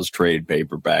of Owls trade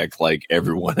paperback like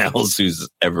everyone else who's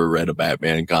ever read a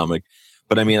Batman comic.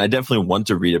 But I mean, I definitely want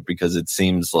to read it because it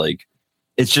seems like,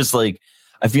 it's just like,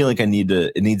 I feel like it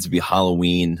needs to be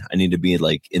Halloween. I need to be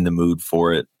like in the mood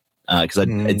for it. Because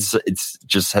it's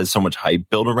just has so much hype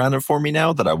built around it for me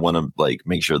now that I want to like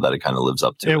make sure that it kind of lives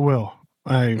up to it. It will.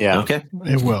 Yeah. Okay.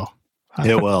 It will.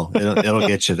 It will. It'll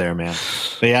get you there, man.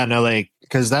 But yeah, no, like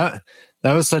because that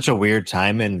was such a weird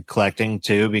time in collecting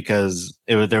too, because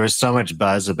there was so much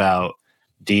buzz about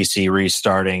DC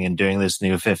restarting and doing this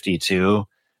new 52,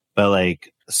 but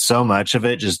like so much of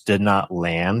it just did not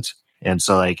land, and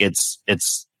so like it's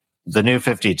the new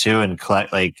 52 and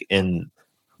collect like in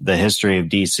the history of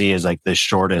DC is like the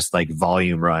shortest like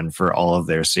volume run for all of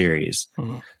their series,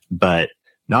 but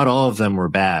not all of them were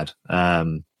bad.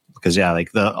 Because yeah, like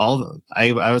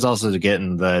I was also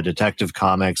getting the Detective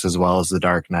Comics as well as the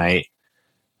Dark Knight,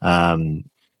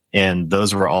 and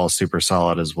those were all super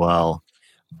solid as well.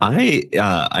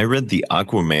 I read the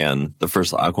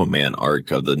first Aquaman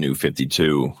arc of the new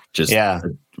 52, just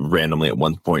randomly at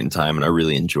one point in time, and I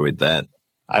really enjoyed that.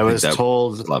 I was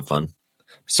told it was a lot of fun.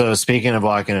 So speaking of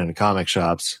walking into comic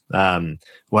shops,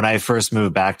 when I first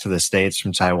moved back to the States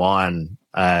from Taiwan,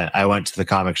 I went to the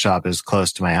comic shop as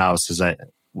close to my house as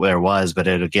there was, but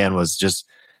it again was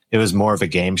it was more of a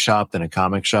game shop than a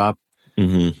comic shop.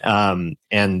 Mm-hmm.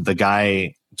 And the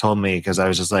guy told me, because I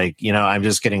was just like, I'm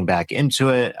just getting back into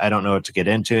it. I don't know what to get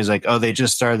into. He's like, oh, they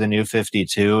just started the new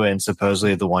 52, and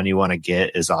supposedly the one you want to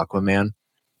get is Aquaman.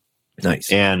 Nice.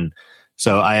 And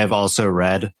So I have also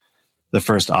read the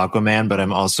first Aquaman, but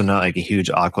I'm also not like a huge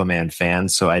Aquaman fan.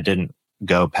 So I didn't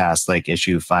go past like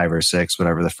issue 5 or 6,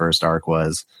 whatever the first arc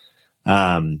was.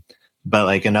 But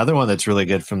like another one that's really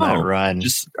good from that run.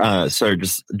 Just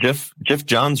Jeff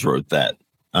Johns wrote that.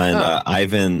 And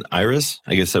Ivan Iris,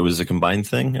 I guess that was a combined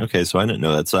thing. Okay, so I didn't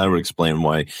know that. So I would explain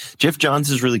why Jeff Johns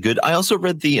is really good. I also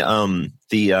read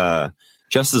the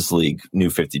Justice League New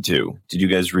 52. Did you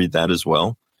guys read that as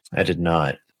well? I did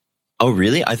not. Oh,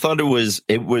 really? I thought it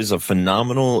was a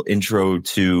phenomenal intro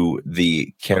to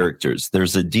the characters.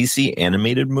 There's a DC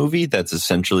animated movie that's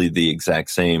essentially the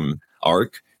exact same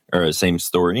arc or same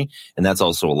story, and that's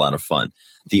also a lot of fun.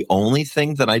 The only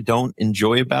thing that I don't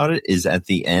enjoy about it is at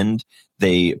the end,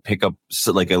 they pick up,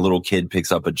 so like a little kid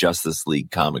picks up a Justice League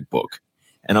comic book.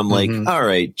 And I'm like, all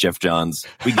right, Jeff Johns,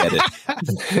 we get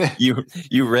it.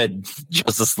 You read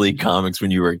Justice League comics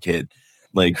when you were a kid.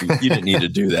 Like, you didn't need to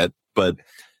do that. But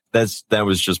that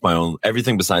was just my own,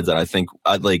 everything besides that. I think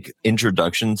like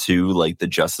introduction to like the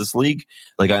Justice League.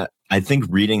 Like, I think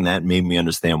reading that made me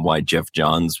understand why Jeff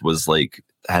Johns was like,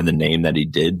 had the name that he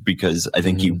did, because I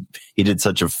think he did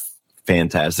such a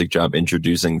fantastic job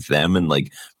introducing them and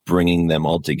like bringing them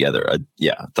all together. I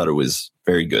thought it was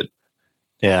very good.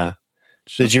 Yeah.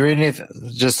 Did you read anything,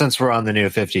 just since we're on the New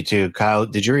 52, Kyle,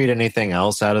 did you read anything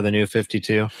else out of the New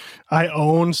 52? I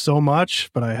own so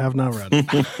much, but I have not read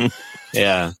it.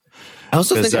 Yeah. I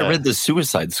also think I read the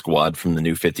Suicide Squad from the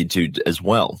New 52 as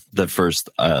well, the first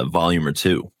volume or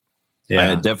two.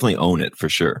 Yeah. I definitely own it for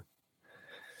sure.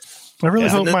 I really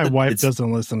hope my wife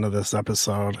doesn't listen to this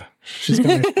episode. She's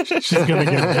gonna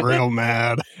get real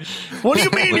mad. What do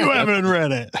you mean you haven't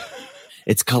read it?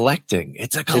 It's collecting.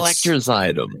 It's a collector's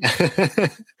item.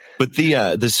 But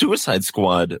the Suicide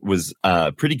Squad was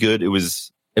pretty good. It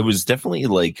was definitely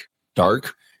like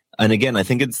dark. And again, I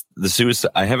think it's the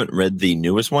Suicide. I haven't read the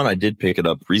newest one. I did pick it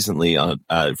up recently on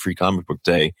Free Comic Book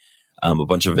Day, a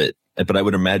bunch of it. But I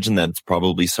would imagine that it's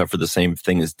probably suffered the same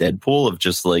thing as Deadpool of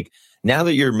just like, now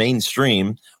that you're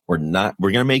mainstream, we're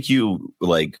going to make you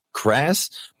like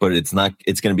crass, but it's going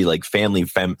to be like family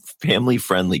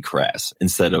friendly crass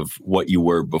instead of what you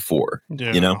were before,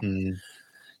 you know? Mm-hmm.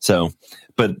 So,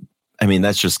 but I mean,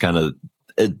 that's just kind of,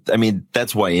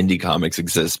 that's why indie comics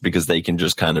exist, because they can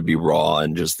just kind of be raw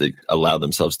and just allow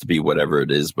themselves to be whatever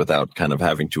it is without kind of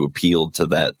having to appeal to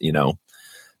that,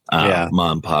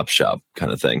 mom and pop shop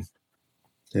kind of thing.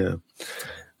 Yeah.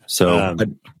 So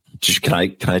can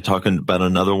I talk about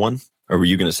another one, or were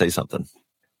you going to say something?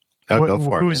 Go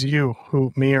for it. Who's you?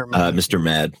 Who, me or Mr.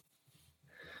 Mad?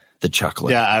 The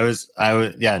chocolate. Yeah, I was.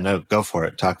 Yeah, no, go for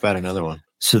it. Talk about another one.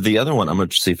 So the other one, I'm going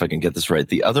to see if I can get this right.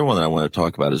 The other one that I want to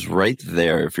talk about is right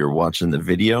there. If you're watching the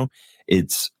video,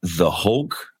 it's The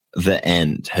Hulk, The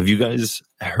End. Have you guys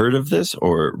heard of this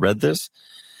or read this?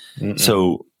 Mm-mm.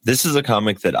 So this is a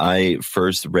comic that I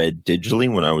first read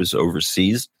digitally when I was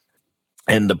overseas.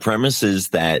 And the premise is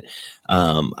that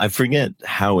I forget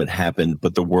how it happened,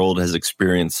 but the world has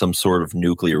experienced some sort of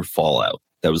nuclear fallout.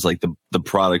 That was like the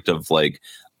product of like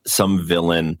some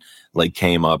villain like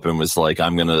came up and was like,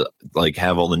 I'm going to like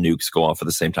have all the nukes go off at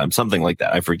the same time. Something like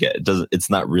that. I forget. It's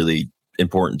not really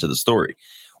important to the story.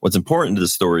 What's important to the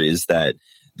story is that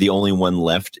the only one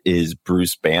left is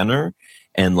Bruce Banner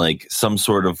and like some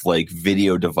sort of like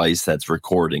video device that's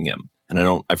recording him.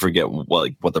 And I forget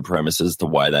what the premise is to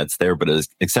why that's there, but it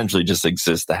essentially just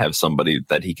exists to have somebody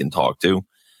that he can talk to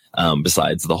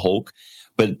besides the Hulk.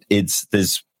 But it's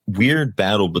this weird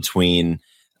battle between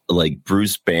like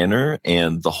Bruce Banner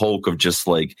and the Hulk of just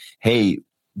like, hey,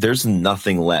 there's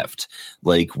nothing left.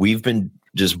 Like we've been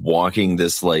just walking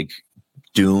this like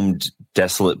doomed,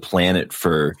 desolate planet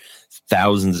for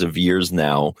thousands of years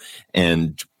now.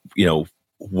 And,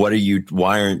 what are you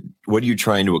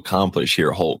trying to accomplish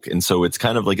here, Hulk? And so it's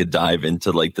kind of like a dive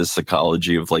into like the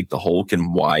psychology of like the Hulk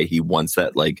and why he wants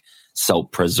that like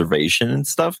self-preservation and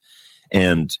stuff.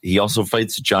 And he also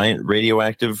fights giant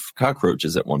radioactive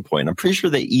cockroaches at one point. I'm pretty sure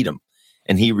they eat him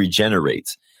and he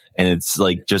regenerates. And it's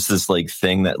like just this like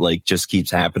thing that like just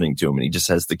keeps happening to him. And he just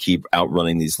has to keep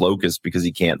outrunning these locusts because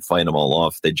he can't fight them all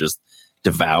off. They just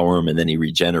devour him and then he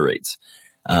regenerates.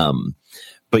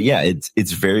 But yeah,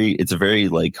 it's a very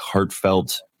like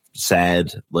heartfelt,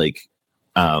 sad, like,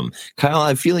 Kyle,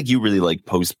 I feel like you really like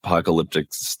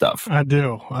post-apocalyptic stuff. I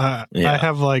do. I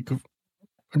have like,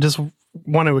 just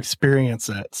want to experience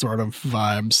it sort of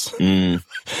vibes.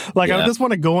 I just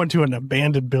want to go into an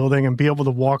abandoned building and be able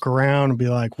to walk around and be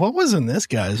like, what was in this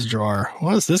guy's drawer?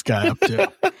 What is this guy up to?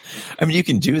 I mean, you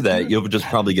can do that. You'll just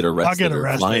probably get arrested. I'll get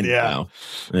arrested. Yeah.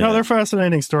 No, they're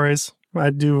fascinating stories.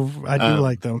 I do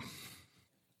like them.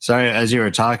 Sorry, as you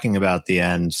were talking about the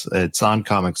end, it's on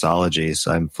Comixology,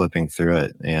 so I'm flipping through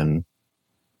it, and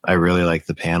I really like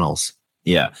the panels.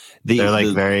 Yeah, they're like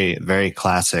very, very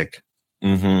classic.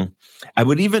 Mm-hmm.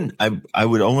 I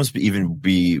would almost even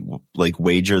be like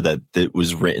wager that it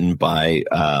was written by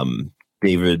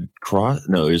David Cross.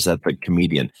 No, is that the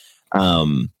comedian?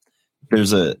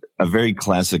 There's a very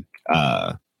classic.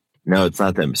 No, it's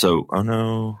not them. So, oh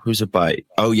no, who's it by?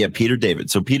 Oh yeah, Peter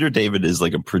David. So Peter David is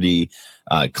like a pretty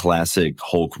classic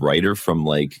Hulk writer from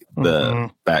like the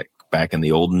back in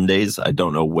the olden days. I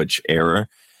don't know which era,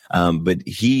 but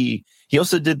he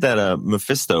also did that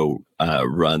Mephisto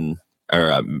run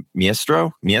or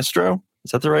Maestro.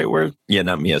 Is that the right word? Yeah,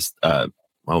 not Maestro.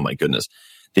 Oh my goodness,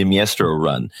 the Maestro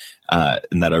run,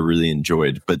 and that I really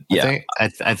enjoyed. But yeah,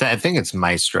 I think it's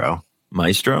Maestro.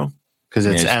 Maestro. Because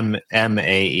it's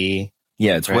MAE.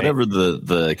 Yeah, it's right? Whatever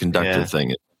the conductor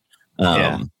thing is.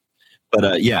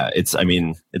 But yeah, it's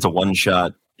a one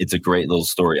shot. It's a great little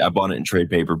story. I bought it in trade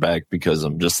paperback because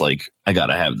I'm just like, I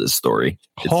gotta have this story.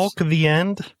 Hulk the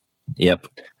End? Yep.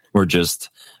 Or just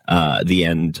the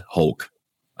End Hulk,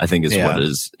 I think is what it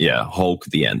is. Yeah, Hulk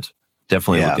the End.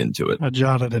 Definitely look into it. I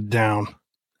jotted it down.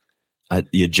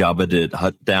 You jobted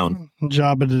it down?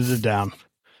 Jobted it down.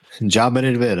 Jobted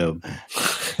it video.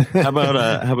 How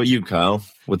about you, Kyle?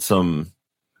 With some,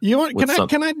 you want?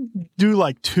 Can I do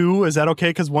like two? Is that okay?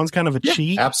 Because one's kind of a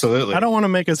cheat. Absolutely. I don't want to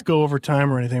make us go over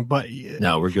time or anything, but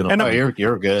no, we're good.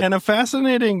 You're good. In a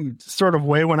fascinating sort of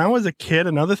way, when I was a kid,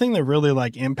 another thing that really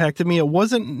like impacted me, it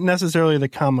wasn't necessarily the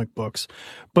comic books,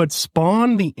 but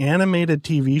Spawn, the animated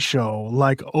TV show,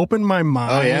 like opened my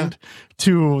mind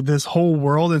to this whole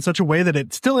world in such a way that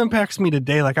it still impacts me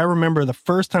today. Like I remember the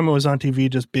first time it was on TV,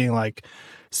 just being like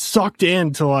sucked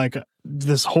into like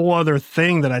this whole other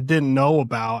thing that I didn't know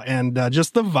about, and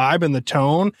just the vibe and the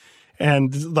tone,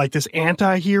 and like this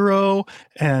anti-hero,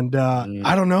 and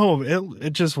I don't know,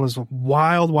 it just was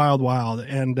wild,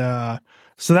 and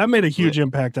so that made a huge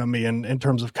impact on me in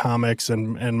terms of comics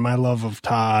and my love of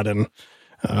Todd. And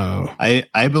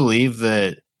I believe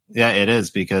that it is,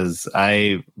 because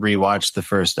I rewatched the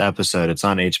first episode. It's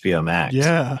on HBO Max.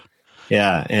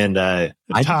 Yeah, and I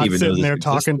didn't even sitting there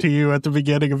talking to you at the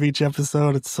beginning of each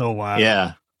episode. It's so wild.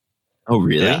 Yeah. Oh,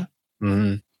 really? Yeah.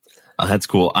 Mm-hmm. Oh, that's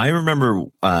cool. I remember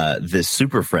this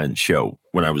Super Friends show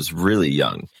when I was really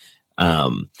young.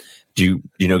 Do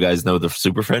you guys know the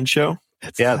Super Friends show?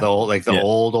 The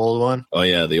old one. Oh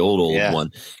yeah, the old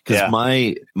one. Because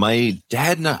my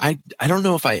dad and I don't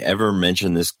know if I ever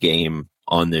mentioned this game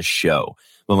on this show,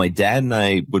 but my dad and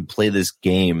I would play this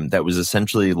game that was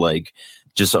essentially like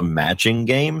just a matching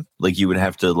game. Like you would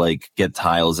have to like get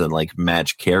tiles and like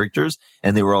match characters,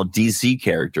 and they were all DC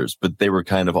characters, but they were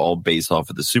kind of all based off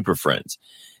of the Super Friends.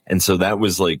 And so that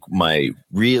was like my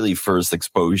really first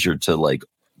exposure to like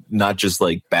not just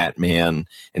like Batman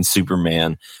and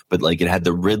Superman, but like it had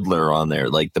the Riddler on there,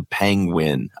 like the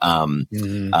Penguin,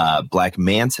 Black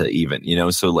Manta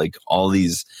even, so like all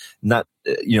these, not,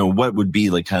 what would be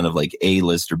like kind of like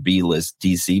A-list or B-list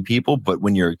DC people. But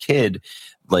when you're a kid,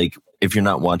 like if you're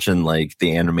not watching like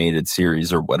the animated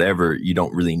series or whatever, you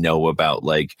don't really know about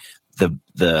like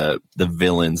the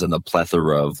villains and the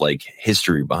plethora of like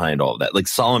history behind all of that. Like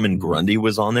Solomon Grundy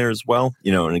was on there as well,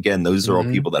 and again, those are all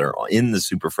people that are in the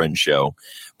Super Friends show,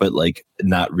 but like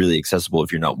not really accessible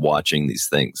if you're not watching these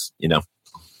things,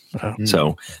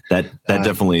 So that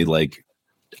definitely like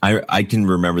I can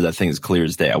remember that thing as clear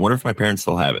as day. I wonder if my parents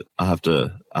still have it. I'll have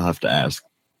to ask.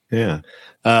 Yeah.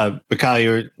 But Kyle, you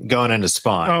were going into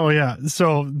Spawn. Oh yeah.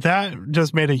 So that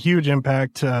just made a huge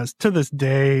impact to this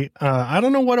day. I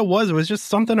don't know what it was. It was just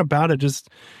something about it just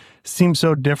seemed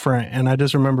so different. And I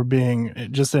just remember being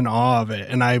just in awe of it.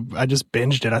 And I just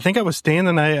binged it. I think I was staying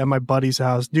the night at my buddy's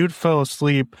house. Dude fell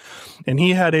asleep and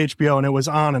he had HBO and it was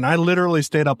on. And I literally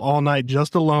stayed up all night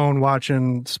just alone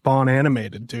watching Spawn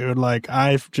animated, dude. Like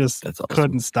I just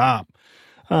couldn't stop.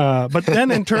 But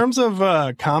then in terms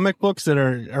of comic books that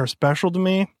are special to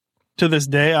me to this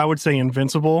day, I would say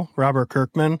Invincible, Robert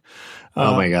Kirkman.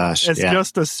 Oh my gosh. It's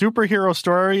just a superhero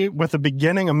story with a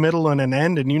beginning, a middle, and an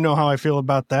end. And you know how I feel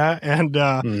about that. And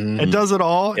it does it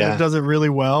all. And it does it really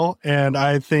well. And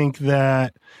I think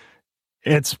that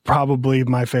it's probably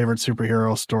my favorite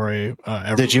superhero story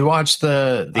ever. Did you watch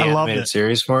the animated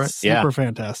series for it? Super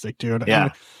fantastic, dude.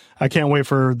 Yeah. I can't wait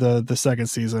for the second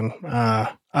season.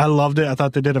 I loved it. I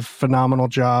thought they did a phenomenal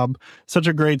job. Such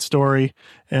a great story.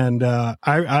 And I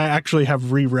actually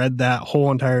have reread that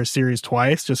whole entire series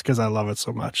twice just because I love it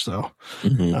so much. So,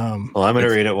 well, I'm going to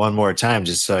read it one more time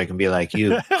just so I can be like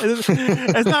you.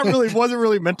 Wasn't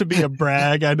really meant to be a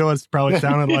brag. I know it's probably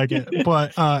sounded like it,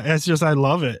 but it's just, I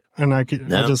love it. And I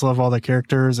just love all the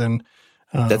characters. And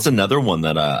that's another one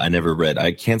that I never read.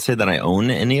 I can't say that I own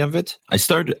any of it. I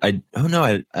did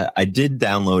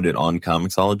download it on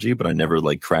Comixology, but I never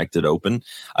like cracked it open.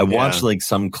 I watched like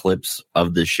some clips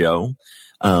of the show.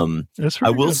 I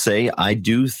will say I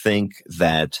do think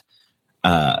that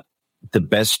the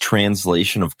best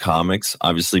translation of comics,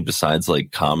 obviously besides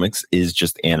like comics, is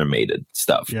just animated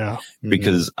stuff. Yeah.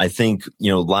 Because I think,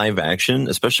 live action,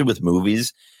 especially with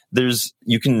movies,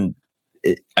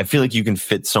 I feel like you can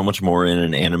fit so much more in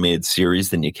an animated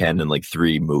series than you can in like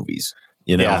 3 movies.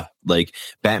 Like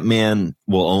Batman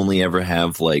will only ever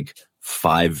have like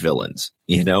 5 villains,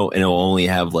 and it'll only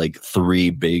have like 3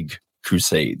 big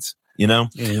crusades, or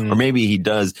maybe he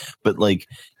does, but like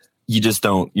you're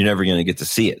never going to get to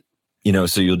see it,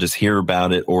 so you'll just hear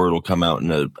about it or it'll come out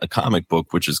in a comic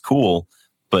book, which is cool,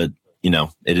 but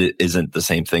it isn't the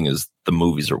same thing as the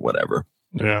movies or whatever.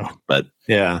 Yeah. But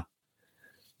yeah.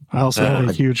 I also had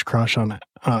a huge crush on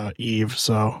Eve,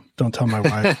 so don't tell my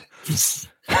wife.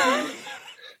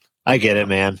 I get it,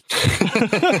 man.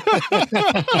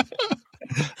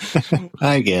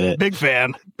 I get it. Big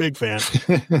fan. Back to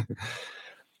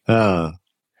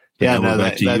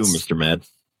you, Mr. Mad.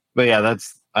 But yeah,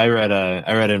 I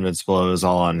read Invincible. It was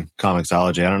all on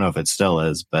Comixology. I don't know if it still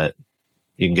is, but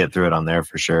you can get through it on there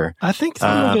for sure. I think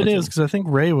some of it is because I think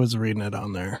Ray was reading it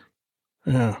on there.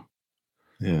 Yeah.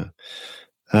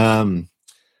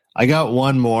 I got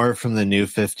one more from the New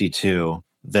 52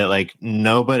 that like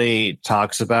nobody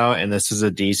talks about, and this is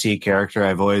a DC character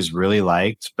I've always really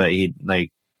liked, but he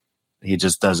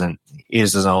just doesn't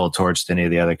hold a torch to any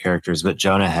of the other characters. But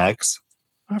Jonah Hex.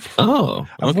 I've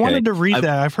wanted to read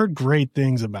that. I've heard great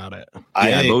things about it.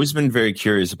 I've always been very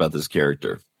curious about this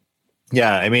character.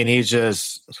 Yeah, I mean, if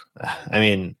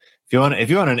you want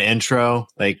an intro,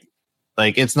 like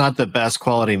it's not the best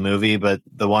quality movie, but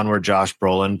the one where Josh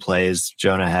Brolin plays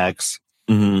Jonah Hex,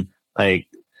 like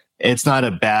it's not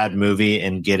a bad movie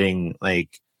in getting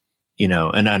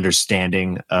an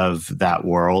understanding of that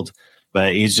world.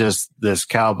 But he's just this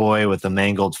cowboy with a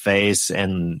mangled face,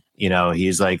 and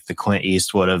he's like the Clint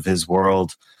Eastwood of his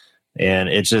world, and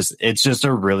it's just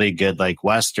a really good like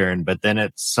Western. But then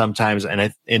it's sometimes,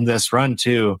 and in this run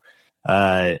too,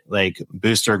 like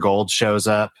Booster Gold shows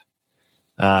up.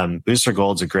 Booster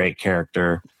Gold's a great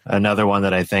character. Another one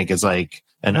that I think is like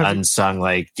an unsung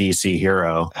like DC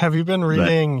hero. Have you been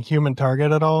reading Human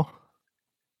Target at all?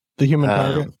 The Human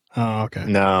Target? Oh, okay.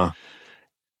 No.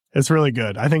 It's really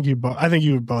good. I think you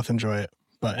would both enjoy it.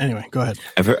 But anyway, go ahead.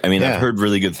 I've heard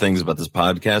really good things about this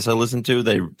podcast I listen to.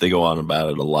 They go on about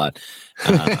it a lot.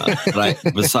 But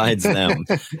besides them,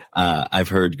 I've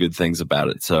heard good things about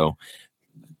it. So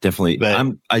definitely,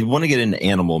 I want to get into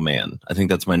Animal Man. I think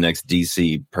that's my next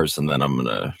DC person that I'm going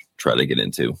to try to get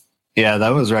into. Yeah,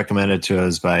 that was recommended to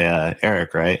us by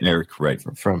Eric, right? Eric, right.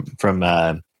 From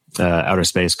Outer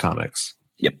Space Comics.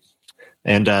 Yep.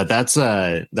 And that's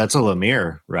a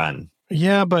Lemire run.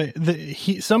 Yeah, but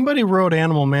somebody wrote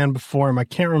Animal Man before him. I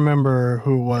can't remember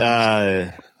who it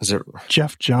was. Is it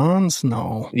Jeff Johns?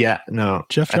 No. Yeah, no.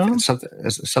 Jeff Johns?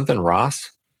 Something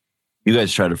Ross? You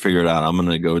guys try to figure it out. I'm going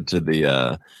to go to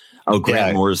the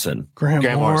Grant Morrison. Grant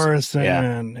Morrison.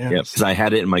 Yeah, because I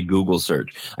had it in my Google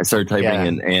search. I started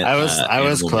typing in. I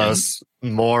was close.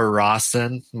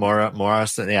 Morrison.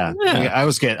 Yeah. I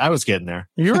was getting there.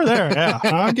 You were there. Yeah,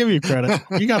 I'll give you credit.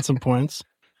 You got some points.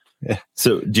 Yeah.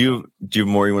 So, do you have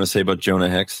more you want to say about Jonah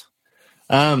Hex?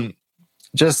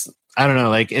 Just I don't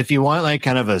know. Like, if you want like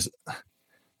kind of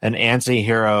an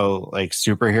anti-hero like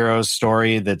superhero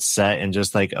story that's set in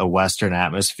just like a Western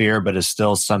atmosphere, but is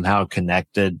still somehow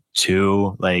connected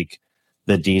to like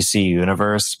the DC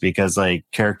universe, because like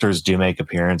characters do make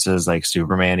appearances, like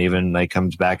Superman even like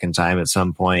comes back in time at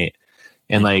some point,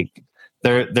 and like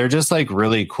they're just like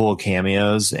really cool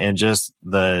cameos, and just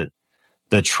the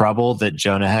trouble that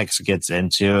Jonah Hex gets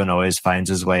into and always finds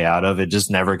his way out of, it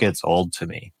just never gets old to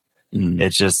me.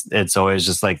 It's always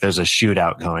just like there's a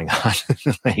shootout going on.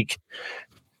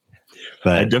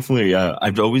 But I definitely,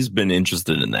 I've always been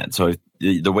interested in that. So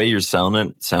the way you're selling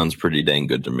it sounds pretty dang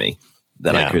good to me,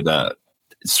 that I could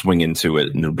swing into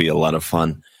it and it'll be a lot of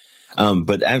fun.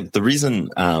 But the reason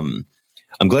I'm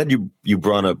glad you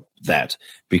brought up that,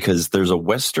 because there's a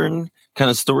Western kind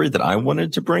of story that I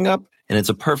wanted to bring up. And it's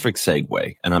a perfect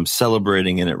segue, and I'm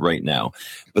celebrating in it right now.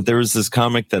 But there was this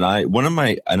comic that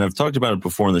and I've talked about it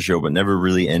before in the show, but never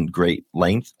really in great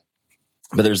length.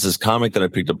 But there's this comic that I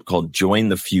picked up called Join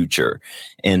the Future.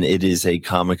 And it is a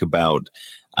comic about,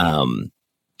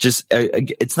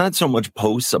 it's not so much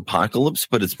post-apocalypse,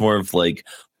 but it's more of like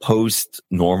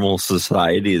post-normal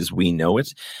society as we know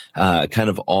it. Kind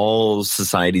of all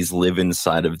societies live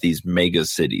inside of these mega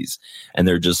cities, and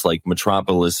they're just like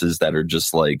metropolises that are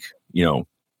just like,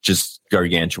 just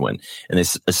gargantuan. And they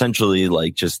essentially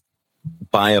like just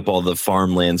buy up all the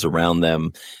farmlands around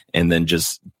them and then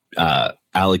just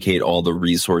allocate all the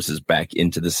resources back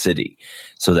into the city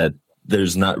so that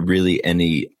there's not really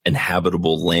any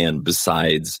inhabitable land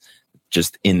besides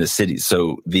just in the city.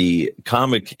 So the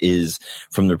comic is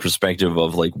from the perspective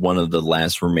of like one of the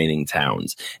last remaining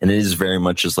towns. And it is very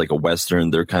much just like a Western.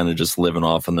 They're kind of just living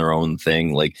off on their own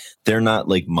thing. Like they're not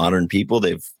like modern people.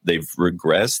 They've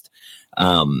regressed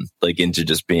like into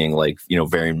just being like,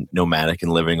 very nomadic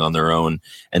and living on their own.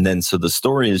 And then so the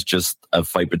story is just a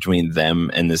fight between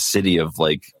them and the city of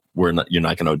like, you're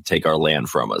not going to take our land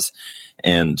from us.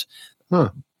 And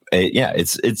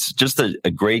it's just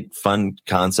a great fun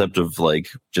concept of like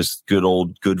just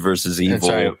good versus evil.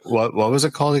 Sorry, what was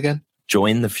it called again?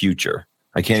 Join the Future.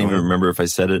 I can't even remember if I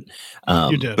said it.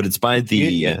 You did. But it's by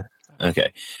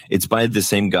it's by the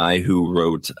same guy who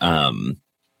wrote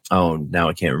now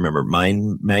I can't remember.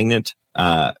 Mind Magnet?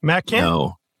 Matt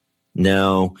Kent?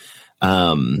 No.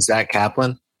 Zach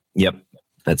Kaplan? Yep.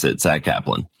 That's it. Zach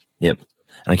Kaplan. Yep.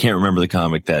 And I can't remember the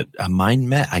comic that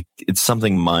it's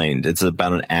something Mind. It's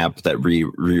about an app that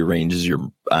rearranges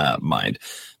your mind.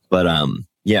 But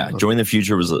Join the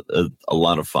Future was a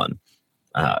lot of fun.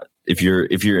 If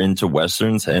you're into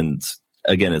Westerns, and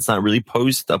again, it's not really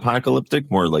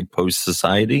post-apocalyptic, more like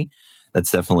post-society.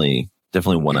 That's definitely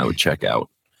one I would check out.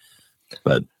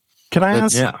 But can I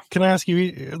ask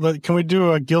you? Can we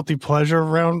do a guilty pleasure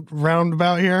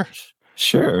roundabout here?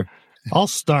 Sure. I'll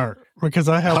start because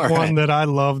I have one that I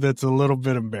love that's a little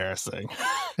bit embarrassing.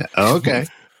 Okay.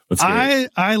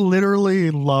 I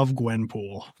literally love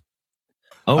Gwenpool.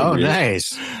 Oh, really?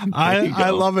 Nice.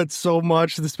 I love it so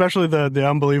much, especially the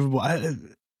Unbelievable.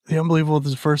 The Unbelievable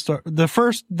is the first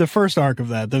arc of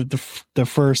that, the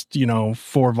first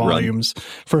 4 volumes,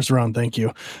 first run. Thank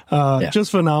you.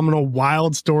 Just phenomenal,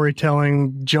 wild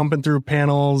storytelling, jumping through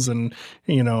panels, and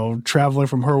traveling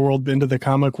from her world into the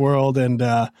comic world, and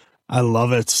I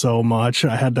love it so much.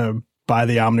 I had to buy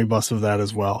the omnibus of that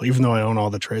as well, even though I own all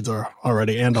the trades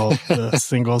already and all the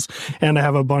singles, and I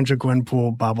have a bunch of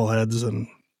Gwenpool bobbleheads and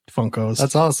Funkos.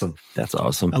 That's awesome.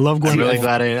 I love Gwenpool. I'm really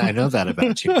glad I know that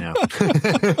about you now.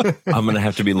 I'm going to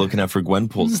have to be looking out for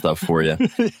Gwenpool stuff for you.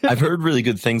 I've heard really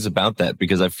good things about that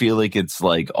because I feel like it's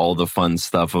like all the fun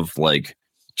stuff of like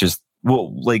just,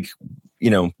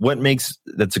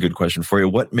 that's a good question for you.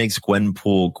 What makes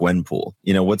Gwenpool Gwenpool?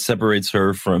 What separates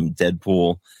her from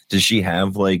Deadpool? Does she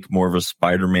have like more of a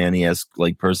Spider-Man-esque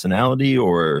like personality,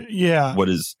 or what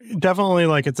is definitely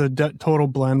like it's a total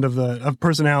blend of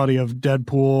personality of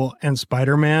Deadpool and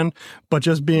Spider-Man, but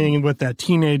just being with that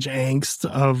teenage angst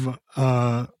of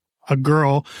a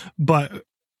girl, but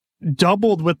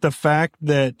doubled with the fact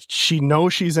that she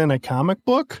knows she's in a comic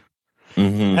book.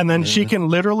 Mm-hmm. And then she can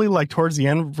literally, like, towards the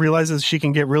end, realizes she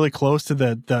can get really close to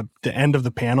the end of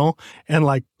the panel and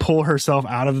like pull herself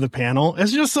out of the panel.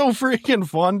 It's just so freaking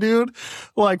fun, dude.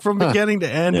 Like from beginning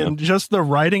to end, and just the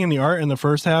writing and the art in the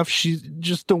first half. She's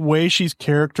just the way she's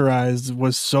characterized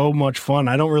was so much fun.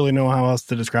 I don't really know how else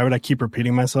to describe it. I keep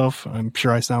repeating myself. I'm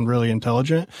sure I sound really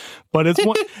intelligent, but it's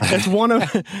one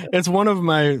of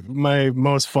my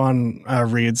most fun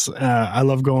reads. I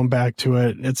love going back to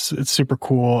it. It's super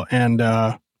cool. And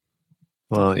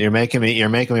well, you're making me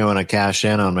want to cash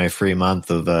in on my free month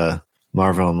of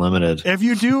Marvel Unlimited. If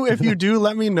you do,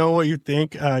 let me know what you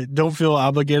think. Don't feel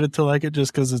obligated to like it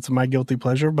just because it's my guilty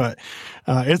pleasure, but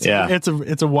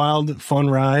it's a wild, fun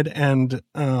ride, and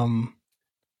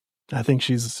I think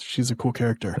she's a cool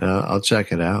character. I'll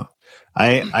check it out.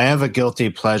 I have a guilty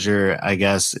pleasure, I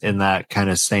guess, in that kind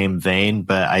of same vein,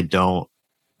 but I don't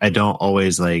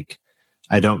always I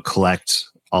don't collect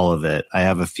all of it. I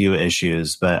have a few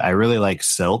issues, but I really like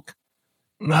Silk.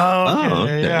 Okay.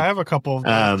 Yeah, I have a couple of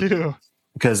them too.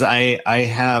 Because I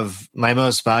have my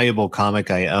most valuable comic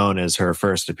I own is her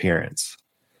first appearance,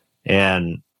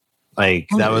 and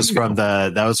that was from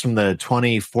the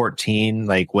 2014,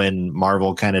 like when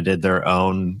Marvel kind of did their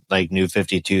own like New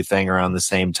 52 thing around the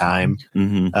same time.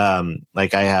 Mm-hmm.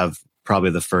 I have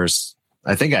probably the first.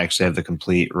 I think I actually have the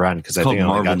complete run because I think I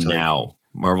only got to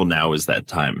Marvel Now is that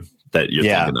time that you're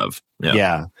thinking of.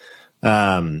 Yeah.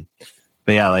 But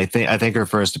But yeah, I think her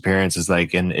first appearance is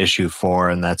like in issue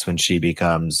 4, and that's when she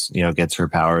becomes, gets her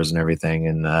powers and everything.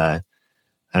 And I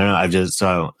don't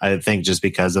know. I think just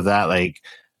because of that, like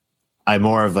I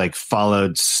more of like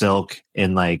followed Silk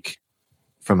in like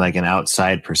from like an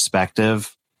outside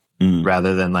perspective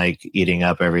rather than like eating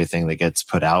up everything that gets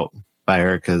put out by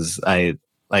her. Cause I'm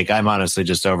honestly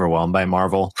just overwhelmed by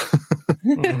Marvel.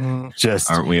 Just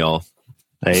aren't we all?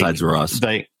 Like, besides Ross.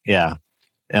 Like, yeah.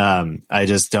 I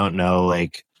just don't know.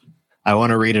 Like, I want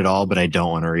to read it all, but I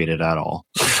don't want to read it at all.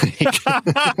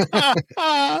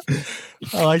 I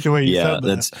like the way you said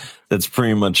that. That's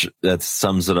pretty much, that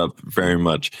sums it up very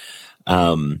much.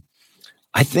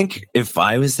 I think if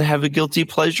I was to have a guilty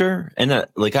pleasure, and I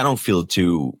don't feel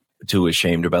too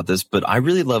ashamed about this, but I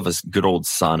really love a good old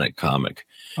Sonic comic.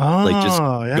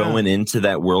 Going into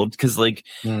that world, because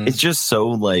it's just so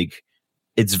like,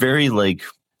 it's very like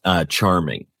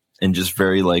charming and just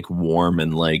very like warm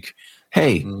and like,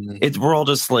 hey, we're all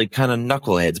just like kind of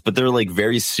knuckleheads, but they're like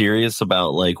very serious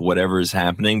about like whatever is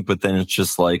happening. But then it's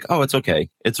just like, oh, it's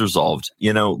okay, it's resolved.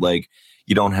 Like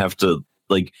you don't have to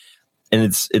like. And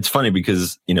it's funny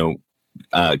because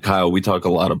Kyle, we talk a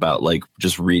lot about like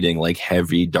just reading like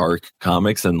heavy dark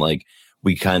comics, and like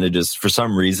we kind of just for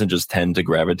some reason just tend to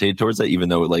gravitate towards that, even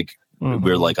though like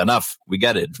we're like, enough, we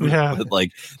get it. Yeah. But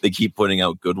like they keep putting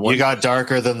out good ones. You got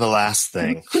darker than the last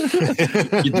thing.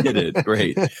 You did it.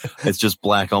 Great. It's just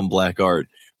black on black art.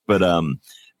 But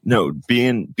no,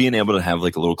 being able to have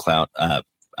like a little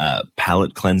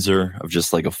palette cleanser of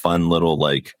just like a fun little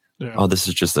like, oh, this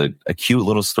is just a cute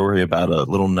little story about a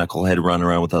little knucklehead running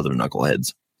around with other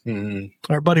knuckleheads.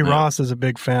 Mm-hmm. Our buddy Ross is a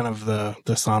big fan of the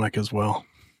Sonic as well.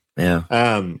 Yeah.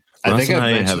 I think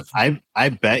I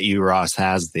bet you Ross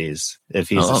has these if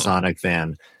he's a Sonic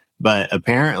fan. But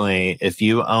apparently, if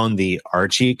you own the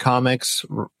Archie comics,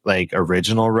 like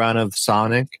original run of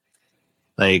Sonic,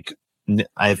 like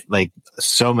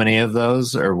so many of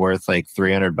those are worth like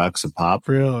 $300 a pop.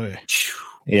 Really?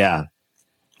 Yeah.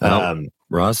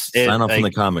 Ross, sign up in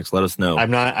the comics. Let us know.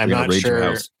 I'm not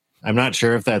sure. I'm not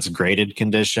sure if that's graded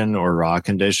condition or raw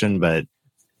condition, but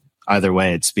either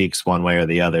way, it speaks one way or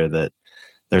the other that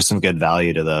there's some good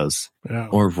value to those. Yeah.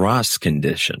 Or Ross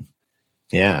condition.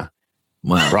 Yeah.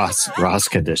 Wow. Ross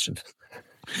condition.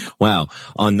 Wow.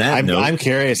 On that note, I'm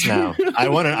curious now. I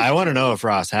want to know if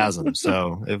Ross has them.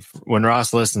 So when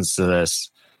Ross listens to this,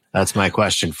 that's my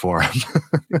question for him.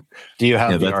 Do you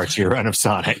have the Archie run of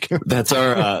Sonic? That's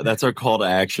our call to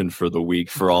action for the week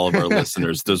for all of our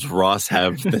listeners. Does Ross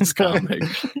have this comic?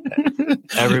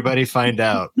 Everybody find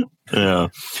out. Yeah.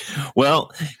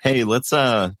 Well, hey, let's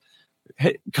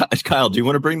hey, Kyle, do you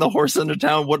want to bring the horse into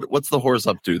town? What's the horse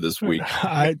up to this week?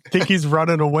 I think he's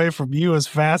running away from you as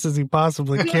fast as he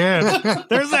possibly can.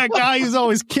 There's that guy who's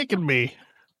always kicking me.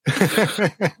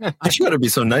 I try to be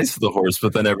so nice to the horse,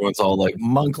 but then everyone's all like,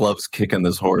 Monk loves kicking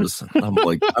this horse. I'm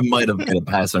like, I might have made a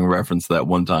passing reference to that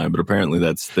one time, but apparently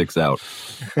that sticks out.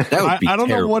 That would be I don't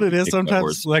know what it is. to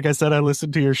Sometimes, like I said, I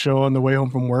listen to your show on the way home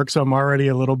from work, so I'm already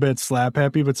a little bit slap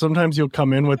happy, but sometimes you'll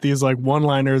come in with these like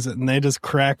one-liners and they just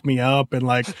crack me up. And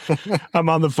like, I'm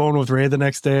on the phone with Ray the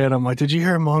next day and I'm like, did you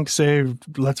hear Monk say,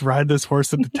 let's ride this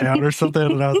horse into town or something?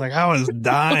 And I was like, I was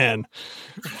dying.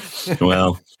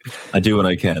 Well, I do what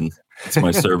I can. It's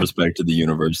my service back to the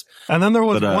universe. And then there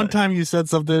was one time you said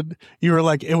something, you were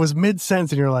like, it was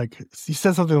mid-sentence, and you're like, you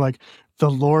said something like, the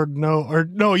Lord know, or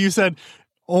no, you said,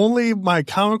 only my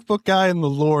comic book guy and the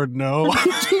Lord know.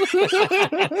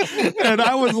 And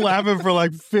I was laughing for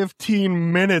like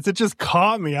 15 minutes. It just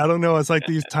caught me. I don't know. It's like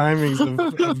these timings of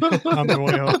on the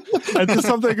way home. And just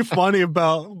something funny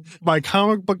about my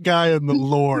comic book guy and the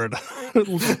Lord.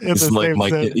 He's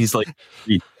like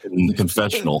in the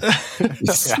confessional.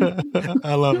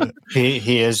 I love it.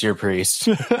 He is your priest.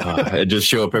 I just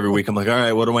show up every week. I'm like, all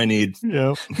right, what do I need?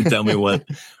 Yep. Tell me what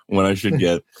I should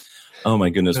get. Oh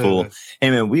my goodness. Well, hey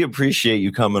man, we appreciate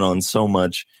you coming on so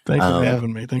much. Thank you for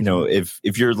having me. Thank you.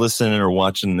 If you're listening or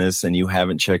watching this and you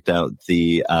haven't checked out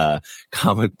the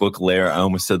comic book lair, I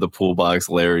almost said the pool box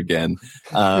lair again.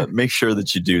 Make sure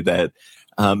that you do that.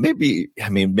 Maybe,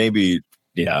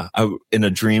 yeah, in a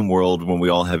dream world when we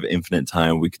all have infinite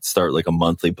time, we could start like a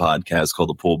monthly podcast called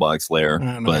the Pool Box Lair.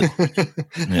 But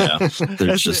yeah,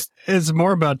 it's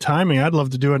more about timing. I'd love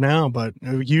to do it now, but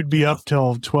you'd be up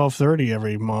till 12:30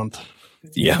 every month.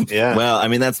 Yeah. Well, I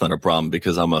mean, that's not a problem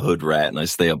because I'm a hood rat and I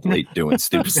stay up late doing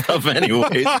stupid stuff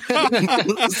anyway.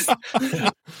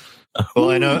 Well,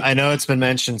 I know it's been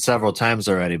mentioned several times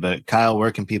already, but Kyle,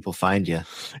 where can people find you?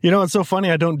 You know, it's so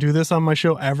funny. I don't do this on my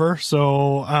show ever.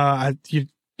 So you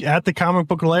at the Comic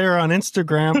Book Lair on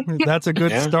Instagram, that's a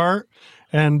good start.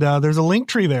 And there's a link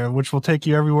tree there, which will take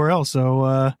you everywhere else.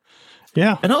 So,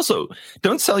 yeah. And also,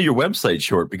 don't sell your website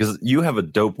short, because you have a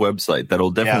dope website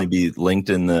that'll definitely be linked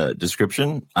in the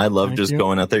description. I love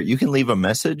going out there. You can leave a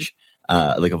message,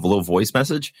 like a little voice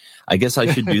message. I guess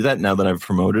I should do that now that I've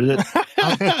promoted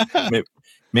it.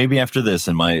 Maybe after this,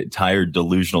 in my tired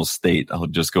delusional state, I'll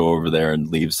just go over there and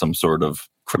leave some sort of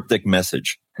cryptic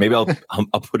message. Maybe I'll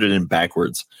put it in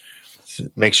backwards.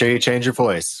 Make sure you change your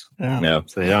voice. Yeah.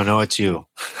 So they don't know it's you.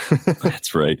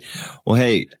 That's right. Well,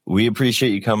 hey, we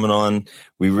appreciate you coming on.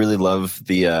 We really love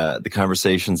the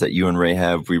conversations that you and Ray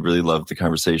have. We really love the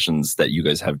conversations that you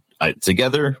guys have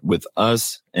together with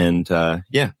us. And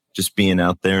just being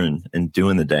out there and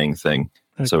doing the dang thing.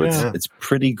 So it's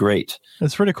pretty great.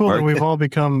 It's pretty cool that we've all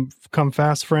become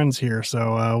fast friends here.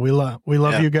 So we love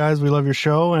you guys. We love your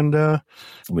show, and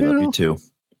we love you too.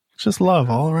 It's just love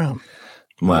all around.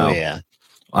 Wow. Oh, yeah.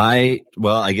 I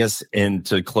guess, and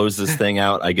to close this thing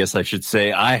out, I guess I should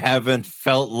say I haven't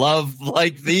felt love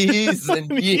like these in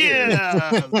years.